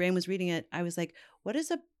as my brain was reading it, I was like, what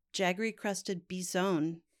is a jaggery crusted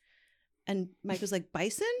bison? And Mike was like,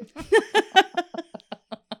 bison?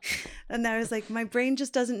 And I was like, my brain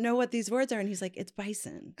just doesn't know what these words are. And he's like, it's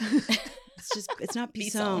bison. It's not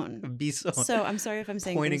bison. Bison. So I'm sorry if I'm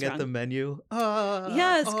saying Pointing things at the wrong. menu.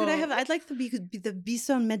 Yes, could I have? I'd like the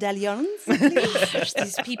bison medallions, please.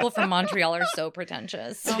 These people from Montreal are so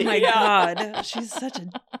pretentious. Oh my God, she's such a.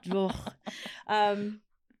 Ugh.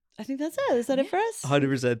 I think that's it. Is that it for us?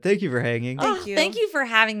 100%. Thank you for hanging. Thank you for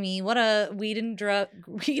having me. What a weed and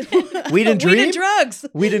Weed and dream? Weed and drugs.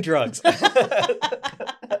 Weed and drugs.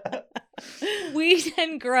 Weed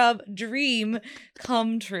and grub dream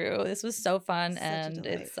come true. This was so fun. Such a And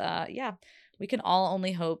delight. it's we can all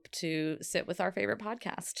only hope to sit with our favorite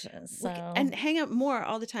podcast. So And hang out more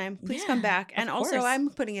all the time. Please come Yeah, back. And of also, course. I'm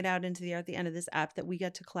putting it out into the air at the end of this app that we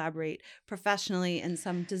get to collaborate professionally in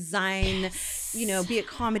some design, be it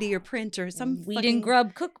comedy or print or some weed fucking and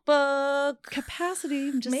grub cookbook capacity.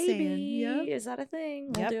 I'm just maybe saying. Yep. is that a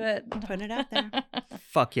thing? We'll Yep. do it. Putting it out there.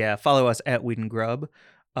 Fuck yeah. Follow us at Weed and Grub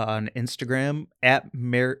on Instagram, at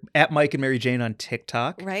Mike and Mary Jane on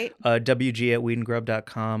TikTok. Right? WG at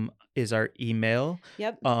weedandgrub.com is our email.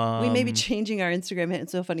 Yep. We may be Um, changing our Instagram.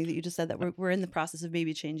 It's so funny that you just said that. We're in the process of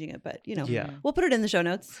maybe changing it, but Yeah. we'll put it in the show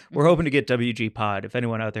notes. We're hoping to get WG Pod. If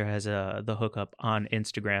anyone out there has the hookup on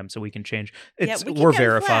Instagram, so we can change. It's we keep we're getting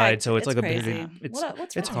verified, flagged. so it's like a crazy. big. It's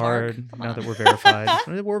What's it's wrong, hard Mark? Come now on. that we're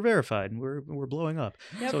verified. We're verified. We're blowing up.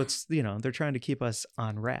 Yep. So it's they're trying to keep us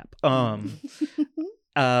on wrap.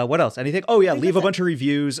 What else? Anything? Oh yeah, I think leave a that's it. bunch of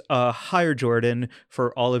reviews. Hire Jordan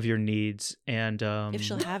for all of your needs, and If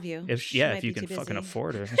she'll have you. if She yeah, might if you be can too fucking busy.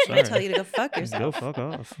 afford her, She might tell you to go fuck go yourself. fuck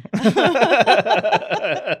off.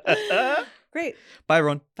 Great. Bye,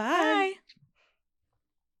 everyone. Bye.